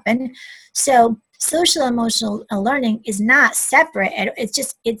could happen. So social emotional learning is not separate. It's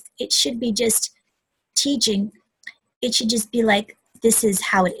just, it should be just teaching. It should just be like, this is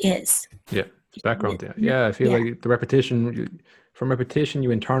how it is. Yeah, background. Yeah, I feel like the repetition, from repetition, you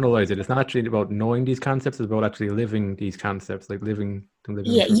internalize it. It's not actually about knowing these concepts. It's about actually living these concepts, like living.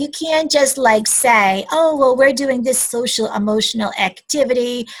 Yeah, you can't just like say, oh, well, we're doing this social emotional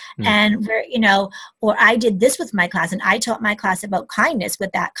activity and we're, or I did this with my class and I taught my class about kindness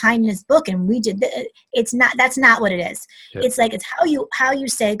with that kindness book and we did this. That's not what it is. Yeah. It's like, it's how you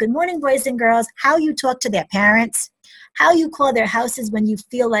say, good morning, boys and girls, how you talk to their parents, how you call their houses when you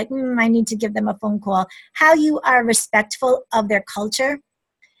feel like, I need to give them a phone call, how you are respectful of their culture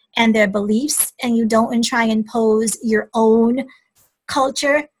and their beliefs, and you don't try and impose your own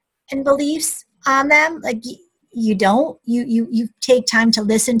culture and beliefs on them. Like you don't, you take time to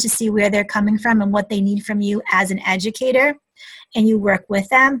listen to see where they're coming from and what they need from you as an educator, and you work with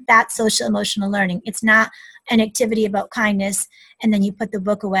them. That's social emotional learning. It's not an activity about kindness and then you put the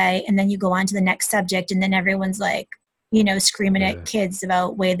book away and then you go on to the next subject and then everyone's like, screaming at kids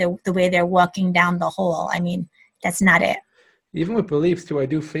about the way they're walking down the hole. I mean, that's not it. Even with beliefs too, I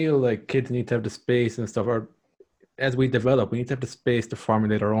do feel like kids need to have the space and stuff, or as we develop, we need to have the space to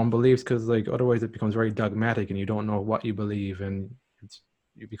formulate our own beliefs, because like otherwise it becomes very dogmatic and you don't know what you believe, and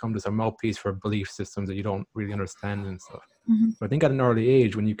you become just a mouthpiece for belief systems that you don't really understand and stuff. Mm-hmm. But I think at an early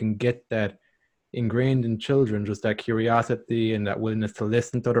age, when you can get that ingrained in children, just that curiosity and that willingness to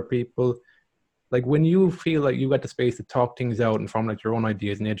listen to other people. Like when you feel like you got the space to talk things out and form like your own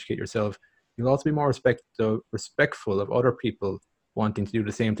ideas and educate yourself, you'll also be more respectful of other people wanting to do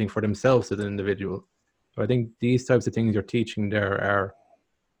the same thing for themselves as an individual. So I think these types of things you're teaching there are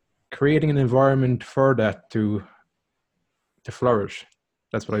creating an environment for that to flourish.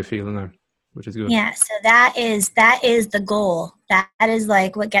 That's what I feel now, which is good. Yeah, so that is the goal. That is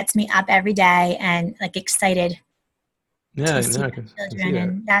like what gets me up every day and like excited to see I can see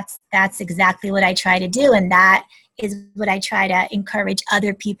children. that. And that's exactly what I try to do, and that is what I try to encourage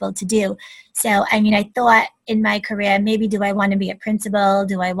other people to do. So, I mean, I thought in my career, maybe do I want to be a principal?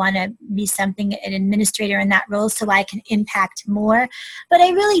 Do I want to be something, an administrator in that role so I can impact more? But I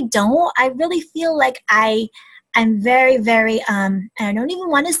really don't. I really feel like I'm very, very, I don't even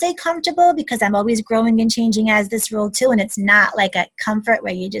want to say comfortable because I'm always growing and changing as this role too. And it's not like a comfort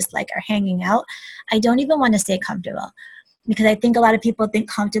where you just like are hanging out. I don't even want to say comfortable because I think a lot of people think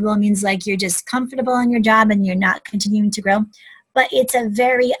comfortable means like you're just comfortable in your job and you're not continuing to grow. But it's a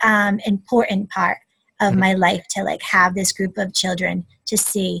very important part of my life to like have this group of children to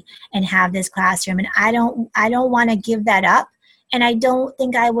see and have this classroom. And I don't want to give that up. And I don't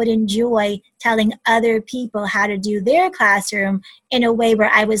think I would enjoy telling other people how to do their classroom in a way where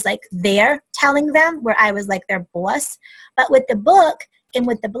I was like there telling them, where I was like their boss. But with the book and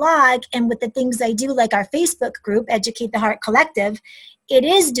with the blog and with the things I do, like our Facebook group, Educate the Heart Collective, it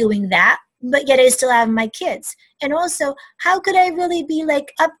is doing that, but yet I still have my kids. And also, how could I really be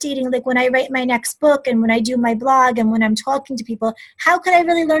like updating, like when I write my next book and when I do my blog and when I'm talking to people, how could I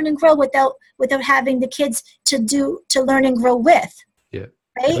really learn and grow without having the kids to learn and grow with? Yeah.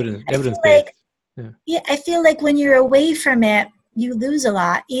 Right? Evidence-based. I feel like when you're away from it, you lose a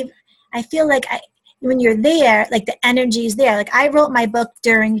lot. I feel like when you're there, like the energy is there. Like I wrote my book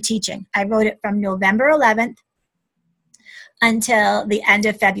during teaching. I wrote it from November 11th until the end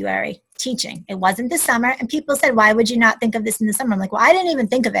of February teaching. It wasn't the summer. And people said, why would you not think of this in the summer? I'm like, well, I didn't even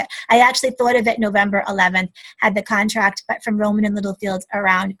think of it. I actually thought of it November 11th, had the contract from Rowman and Littlefield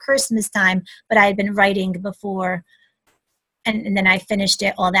around Christmas time, but I had been writing before. And then I finished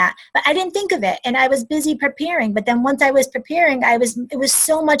it, all that. But I didn't think of it. And I was busy preparing. But then once I was preparing, it was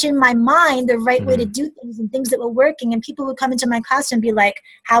so much in my mind, the right way to do things and things that were working. And people would come into my classroom and be like,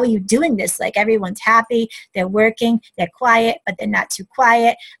 how are you doing this? Like everyone's happy, they're working, they're quiet, but they're not too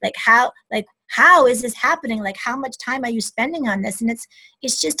quiet. Like how is this happening? Like how much time are you spending on this? And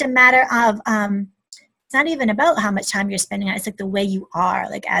it's just a matter of, it's not even about how much time you're spending on it. It's like the way you are,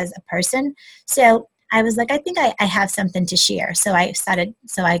 like as a person. So I was like, I think I have something to share. So I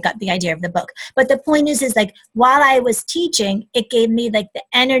got the idea of the book. But the point is like, while I was teaching, it gave me like the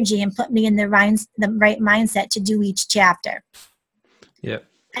energy and put me in the right mindset to do each chapter. Yeah.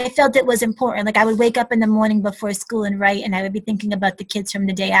 I felt it was important. Like I would wake up in the morning before school and write, and I would be thinking about the kids from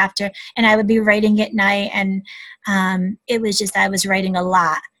the day after, and I would be writing at night. And it was just, I was writing a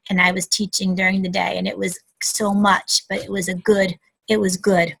lot, and I was teaching during the day, and it was so much, but it was good. It was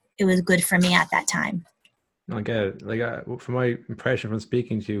good for me at that time. I get it. Like from my impression from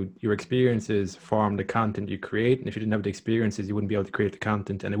speaking to you, your experiences form the content you create, and if you didn't have the experiences, you wouldn't be able to create the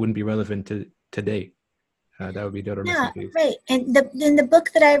content, and it wouldn't be relevant to today. That would be the other message. Yeah, right. And in the book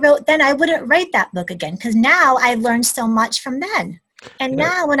that I wrote then, I wouldn't write that book again because now I learned so much from then. And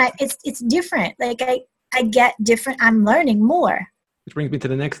now when it's different. Like I get different. I'm learning more. Which brings me to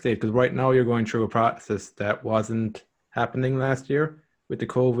the next stage, because right now you're going through a process that wasn't happening last year. With the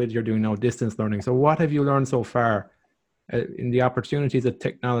COVID, you're doing now distance learning. So what have you learned so far in the opportunities that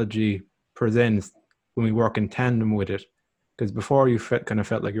technology presents when we work in tandem with it? Because before you kind of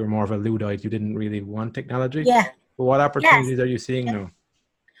felt like you were more of a Luddite, you didn't really want technology. Yeah. But what opportunities are you seeing now?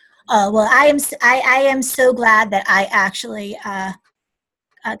 Oh, well, I am so glad that I actually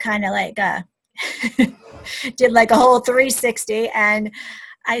kind of like did like a whole 360, and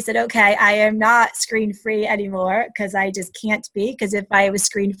I said, okay, I am not screen free anymore because I just can't be, because if I was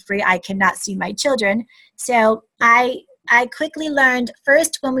screen free, I cannot see my children. So I quickly learned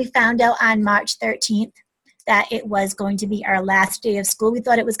first when we found out on March 13th that it was going to be our last day of school. We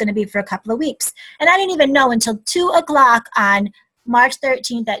thought it was going to be for a couple of weeks. And I didn't even know until 2 o'clock on March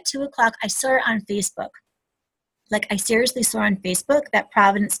 13th at 2 o'clock, I saw it on Facebook. Like I seriously saw on Facebook that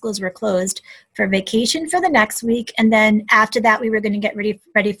Providence schools were closed for vacation for the next week. And then after that, we were going to get ready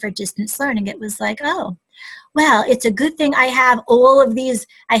for distance learning. It was like, oh, well, it's a good thing I have all of these.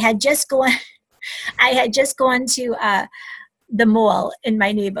 I had just gone to the mall in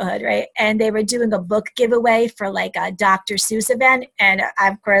my neighborhood, right? And they were doing a book giveaway for like a Dr. Seuss event. And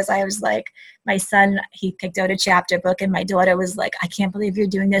of course I was like, my son, he picked out a chapter book and my daughter was like, I can't believe you're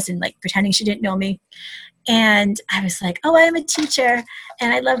doing this, and like pretending she didn't know me. And I was like, oh, I'm a teacher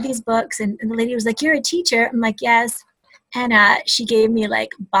and I love these books. And the lady was like, you're a teacher? I'm like, yes. And she gave me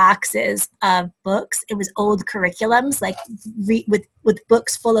like boxes of books. It was old curriculums, like with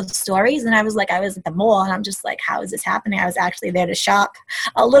books full of stories. And I was like, I was at the mall and I'm just like, how is this happening? I was actually there to shop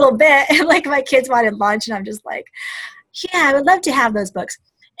a little bit. And like my kids wanted lunch and I'm just like, yeah, I would love to have those books.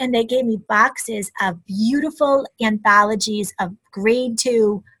 And they gave me boxes of beautiful anthologies of grade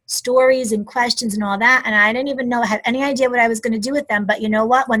 2 stories and questions and all that. And I didn't even have any idea what I was going to do with them. But you know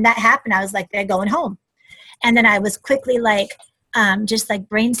what? When that happened, I was like, they're going home. And then I was quickly like, just like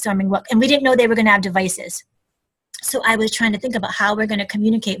brainstorming and we didn't know they were going to have devices. So I was trying to think about how we're going to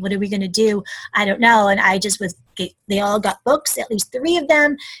communicate. What are we going to do? I don't know. And I just they all got books, at least 3 of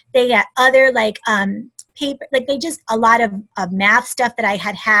them. They got other like paper, like they just, a lot of math stuff that I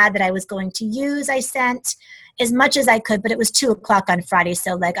had that I was going to use. I sent as much as I could, but it was 2:00 on Friday.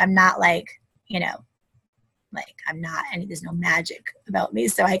 So like, I'm not like, like I'm not, and there's no magic about me.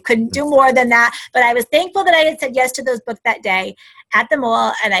 So I couldn't do more than that. But I was thankful that I had said yes to those books that day at the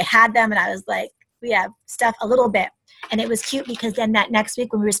mall, and I had them and I was like, we have stuff a little bit. And it was cute because then that next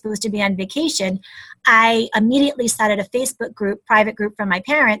week when we were supposed to be on vacation, I immediately started a Facebook group, private group for my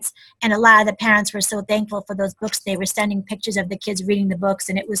parents. And a lot of the parents were so thankful for those books. They were sending pictures of the kids reading the books.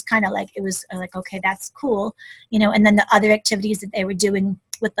 And it was kind of like, okay, that's cool. And then the other activities that they were doing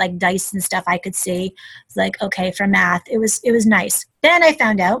with like dice and stuff I could see. It's like, okay, for math, it was nice. Then I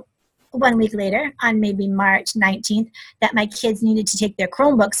found out 1 week later on maybe March 19th that my kids needed to take their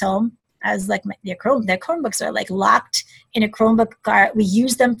Chromebooks home. I was like, their Chromebooks are like locked in a Chromebook cart. We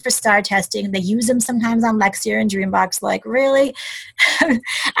use them for STAR testing. They use them sometimes on Lexia and Dreambox. Like, really?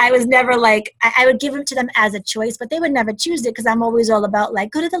 I was never like, I would give them to them as a choice, but they would never choose it because I'm always all about like,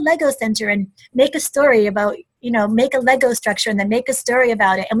 go to the Lego Center and make a story about, make a Lego structure and then make a story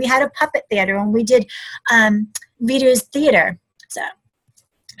about it. And we had a puppet theater and we did readers theater. So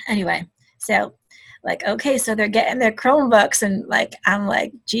anyway, like, okay, so they're getting their Chromebooks and like, I'm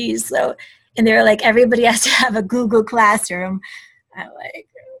like, geez. So, and they're like, everybody has to have a Google Classroom.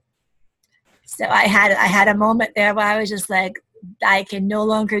 So I had a moment there where I was just like, I can no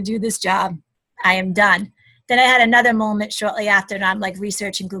longer do this job. I am done. Then I had another moment shortly after, and I'm like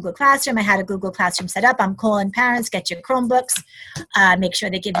researching Google Classroom. I had a Google Classroom set up. I'm calling parents, get your Chromebooks, make sure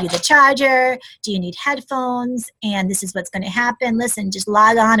they give you the charger. Do you need headphones? And this is what's going to happen. Listen, just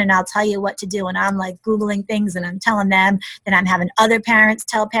log on and I'll tell you what to do. And I'm like Googling things and I'm telling them. Then I'm having other parents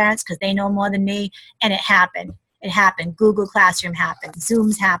tell parents because they know more than me. And it happened. It happened. Google Classroom happened.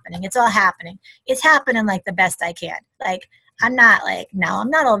 Zoom's happening. It's all happening. It's happening like the best I can. Like, I'm not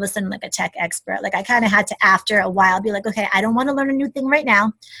all of a sudden like a tech expert. Like I kind of had to, after a while, be like, okay, I don't want to learn a new thing right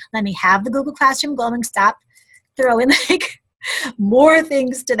now. Let me have the Google Classroom going. Stop throwing like more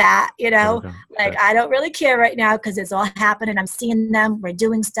things to that, Okay. Like I don't really care right now because it's all happening. I'm seeing them. We're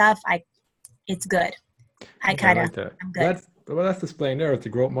doing stuff. It's good. I'm good. That's displaying there. It's the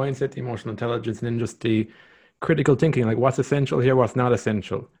growth mindset, the emotional intelligence, and then just the critical thinking. Like what's essential here, what's not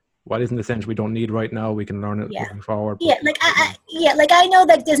essential. What isn't essential we don't need right now, we can learn it moving forward. Yeah, like I know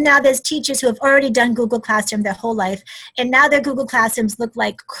that there's teachers who have already done Google Classroom their whole life, and now their Google Classrooms look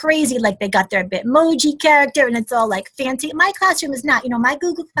like crazy, like they got their Bitmoji character and it's all like fancy. My classroom is not. My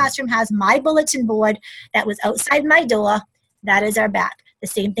Google Classroom has my bulletin board that was outside my door. That is our back. The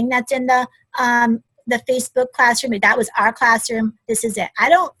same thing that's in the Facebook classroom. That was our classroom. This is it. I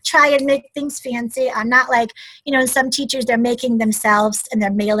don't try and make things fancy. I'm not like, some teachers, they're making themselves and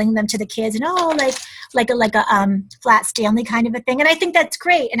they're mailing them to the kids and like a flat Stanley kind of a thing. And I think that's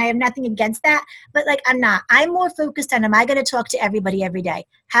great. And I have nothing against that, but like, I'm not. I'm more focused on, am I going to talk to everybody every day?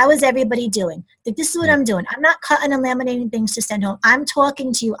 How is everybody doing? Like, this is what I'm doing. I'm not cutting and laminating things to send home. I'm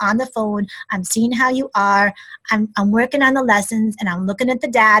talking to you on the phone. I'm seeing how you are. I'm working on the lessons and I'm looking at the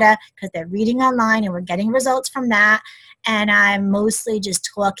data because they're reading online and we're getting results from that. And I'm mostly just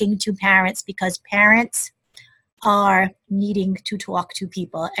talking to parents because parents are needing to talk to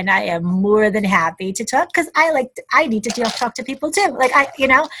people, and I am more than happy to talk because I need to talk to people too. Like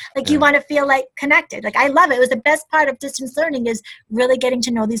you want to feel like connected. Like I love it. It was the best part of distance learning is really getting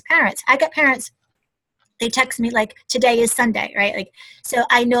to know these parents. I get parents, they text me like, today is Sunday, right? Like, so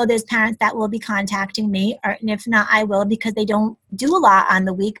I know there's parents that will be contacting me, and if not, I will, because they don't do a lot on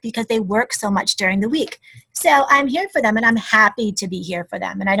the week because they work so much during the week. So I'm here for them and I'm happy to be here for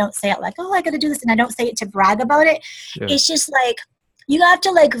them. And I don't say it like, oh, I got to do this. And I don't say it to brag about it. Yeah. It's just like, you have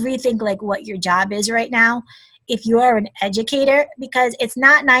to like rethink like what your job is right now. if you are an educator, because it's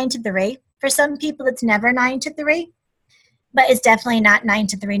not 9 to 3. For some people, it's never 9 to 3, but it's definitely not 9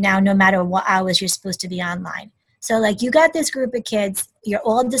 to 3 now, no matter what hours you're supposed to be online. So like you got this group of kids, you're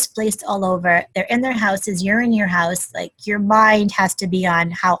all displaced all over. They're in their houses, you're in your house. Like your mind has to be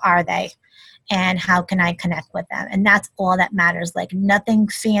on how are they and how can I connect with them? And that's all that matters. Like nothing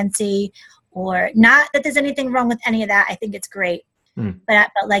fancy, or not that there's anything wrong with any of that. I think it's great.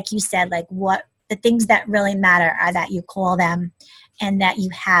 But like you said, like what the things that really matter are that you call them and that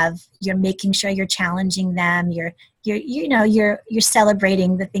you're making sure you're challenging them. You're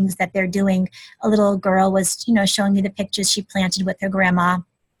celebrating the things that they're doing. A little girl was, showing me the pictures she planted with her grandma.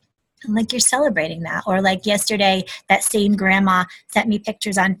 And like you're celebrating that. Or like yesterday, that same grandma sent me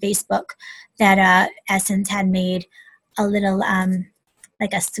pictures on Facebook that Essence had made a little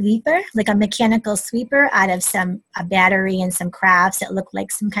like a sweeper, like a mechanical sweeper out of a battery and some crafts that looked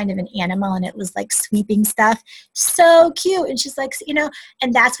like some kind of an animal, and it was like sweeping stuff. So cute. And she's like,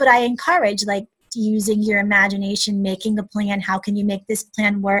 and that's what I encourage, like using your imagination, making a plan. How can you make this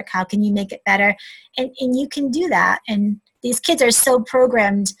plan work? How can you make it better? And you can do that. And these kids are so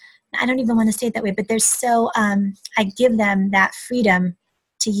programmed. I don't even want to say it that way, but they're so, I give them that freedom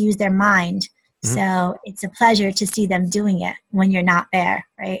to use their mind. Mm-hmm. So it's a pleasure to see them doing it when you're not there,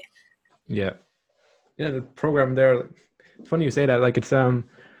 right? Yeah. Yeah, the program there, it's funny you say that. Like it's,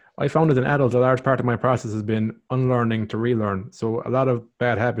 I found as an adult, a large part of my process has been unlearning to relearn. So a lot of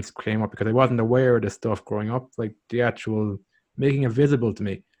bad habits came up because I wasn't aware of this stuff growing up, like the actual making it visible to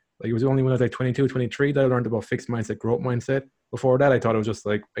me. Like it was only when I was like 22, 23 that I learned about fixed mindset, growth mindset. Before that, I thought it was just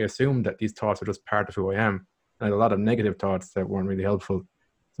like, I assumed that these thoughts were just part of who I am. And I had a lot of negative thoughts that weren't really helpful.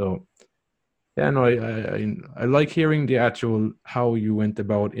 So yeah, no, I like hearing the actual, how you went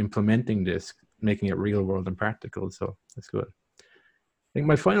about implementing this, making it real world and practical. So that's good. I think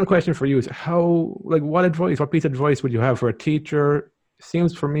my final question for you is what piece of advice would you have for a teacher? It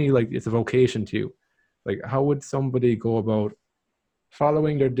seems for me like it's a vocation to you. Like how would somebody go about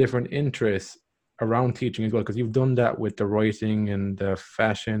following their different interests around teaching as well? Because you've done that with the writing and the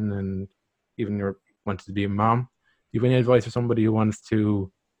fashion, and even you wanted to be a mom. Do you have any advice for somebody who wants to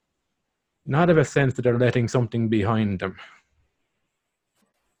not have a sense that they're letting something behind them?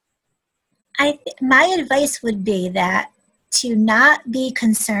 My advice would be that to not be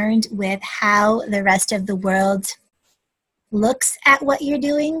concerned with how the rest of the world looks at what you're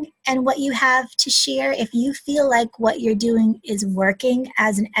doing and what you have to share. If you feel like what you're doing is working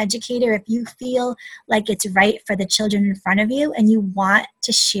as an educator, if you feel like it's right for the children in front of you and you want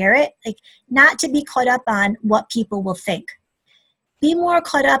to share it, like not to be caught up on what people will think. Be more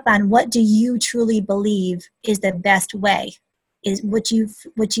caught up on what do you truly believe is the best way, is what you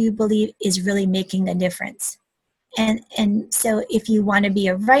believe is really making a difference. And so if you want to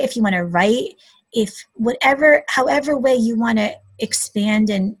write, if however way you want to expand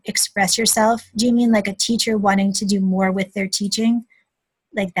and express yourself. Do you mean like a teacher wanting to do more with their teaching?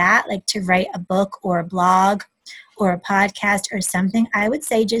 Like that, like to write a book or a blog or a podcast or something? I would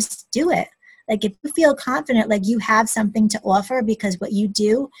say just do it. Like if you feel confident, like you have something to offer because what you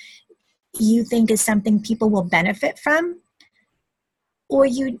do, you think is something people will benefit from, or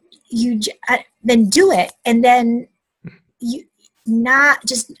then do it. And then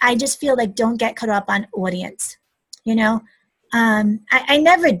I just feel like don't get caught up on audience, I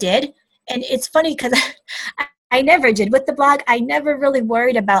never did. And it's funny because I never did with the blog. I never really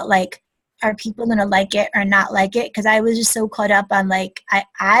worried about like, are people going to like it or not like it? Because I was just so caught up on like,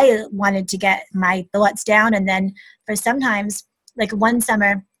 I wanted to get my thoughts down. And then for sometimes, like one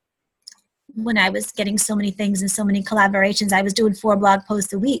summer when I was getting so many things and so many collaborations, I was doing 4 blog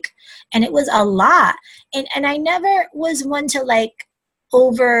posts a week, and it was a lot. And I never was one to like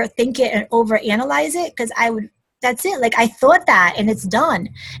overthink it and overanalyze it, because that's it. Like I thought that and it's done.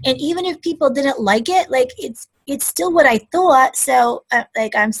 And even if people didn't like it, like it's still what I thought. So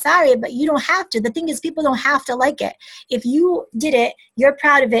like, I'm sorry, but you don't have to. The thing is, people don't have to like it. If you did it, you're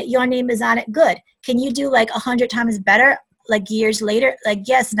proud of it, your name is on it, good. Can you do like 100 times better? Like years later, like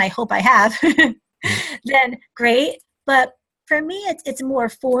yes, and I hope I have, then great. But for me, it's more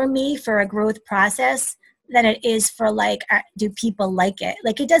for me for a growth process than it is for like, do people like it?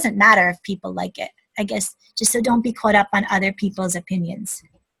 Like it doesn't matter if people like it, I guess, just so don't be caught up on other people's opinions.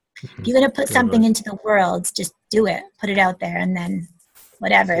 If you're going to put something into the world, just do it, put it out there, and then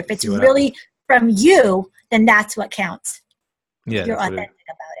whatever. If it's really from you, then that's what counts. Yeah, you're authentic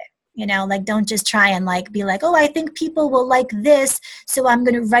about it. Like don't just try and like be like, oh, I think people will like this, so I'm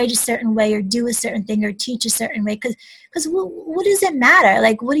going to write a certain way or do a certain thing or teach a certain way. Because what does it matter?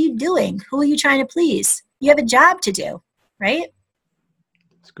 Like, what are you doing? Who are you trying to please? You have a job to do, right?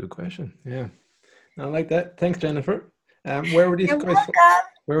 That's a good question. Yeah. I like that. Thanks, Jennifer. Where would these You're guys welcome.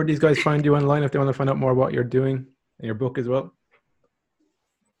 Where would these guys find you online if they want to find out more about what you're doing and your book as well?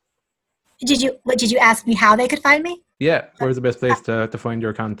 Did you ask me how they could find me? Yeah, where's the best place to find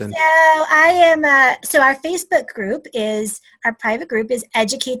your content? So I am. So our Facebook group our private group is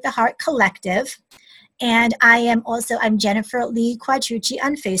Educate the Heart Collective, and I'm Jennifer Lee Quattrucci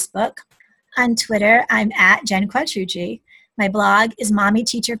on Facebook. On Twitter, I'm at Jen Quattrucci. My blog is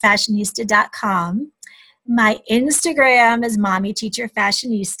mommyteacherfashionista.com. My Instagram is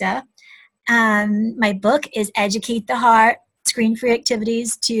mommyteacherfashionista. My book is Educate the Heart, Screen-Free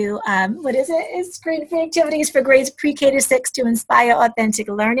Activities It's Screen-Free Activities for grades pre-K to 6 to inspire authentic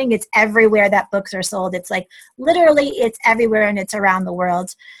learning. It's everywhere that books are sold. It's like, literally, it's everywhere, and it's around the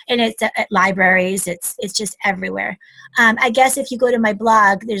world. And it's at libraries. It's just everywhere. I guess if you go to my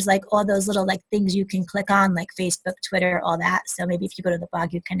blog, there's like all those little like things you can click on, like Facebook, Twitter, all that. So maybe if you go to the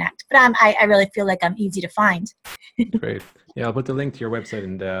blog, you connect. But I really feel like I'm easy to find. Great. Yeah, I'll put the link to your website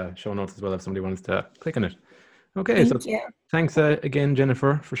in the show notes as well if somebody wants to click on it. Okay, Thank you. Thanks again,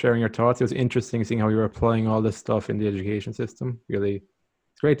 Jennifer, for sharing your thoughts. It was interesting seeing how you're applying all this stuff in the education system. Really,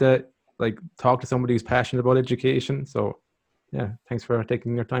 it's great to talk to somebody who's passionate about education. So, yeah, thanks for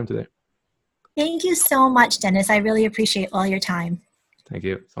taking your time today. Thank you so much, Dennis. I really appreciate all your time. Thank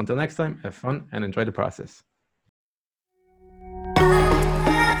you. So until next time, have fun and enjoy the process.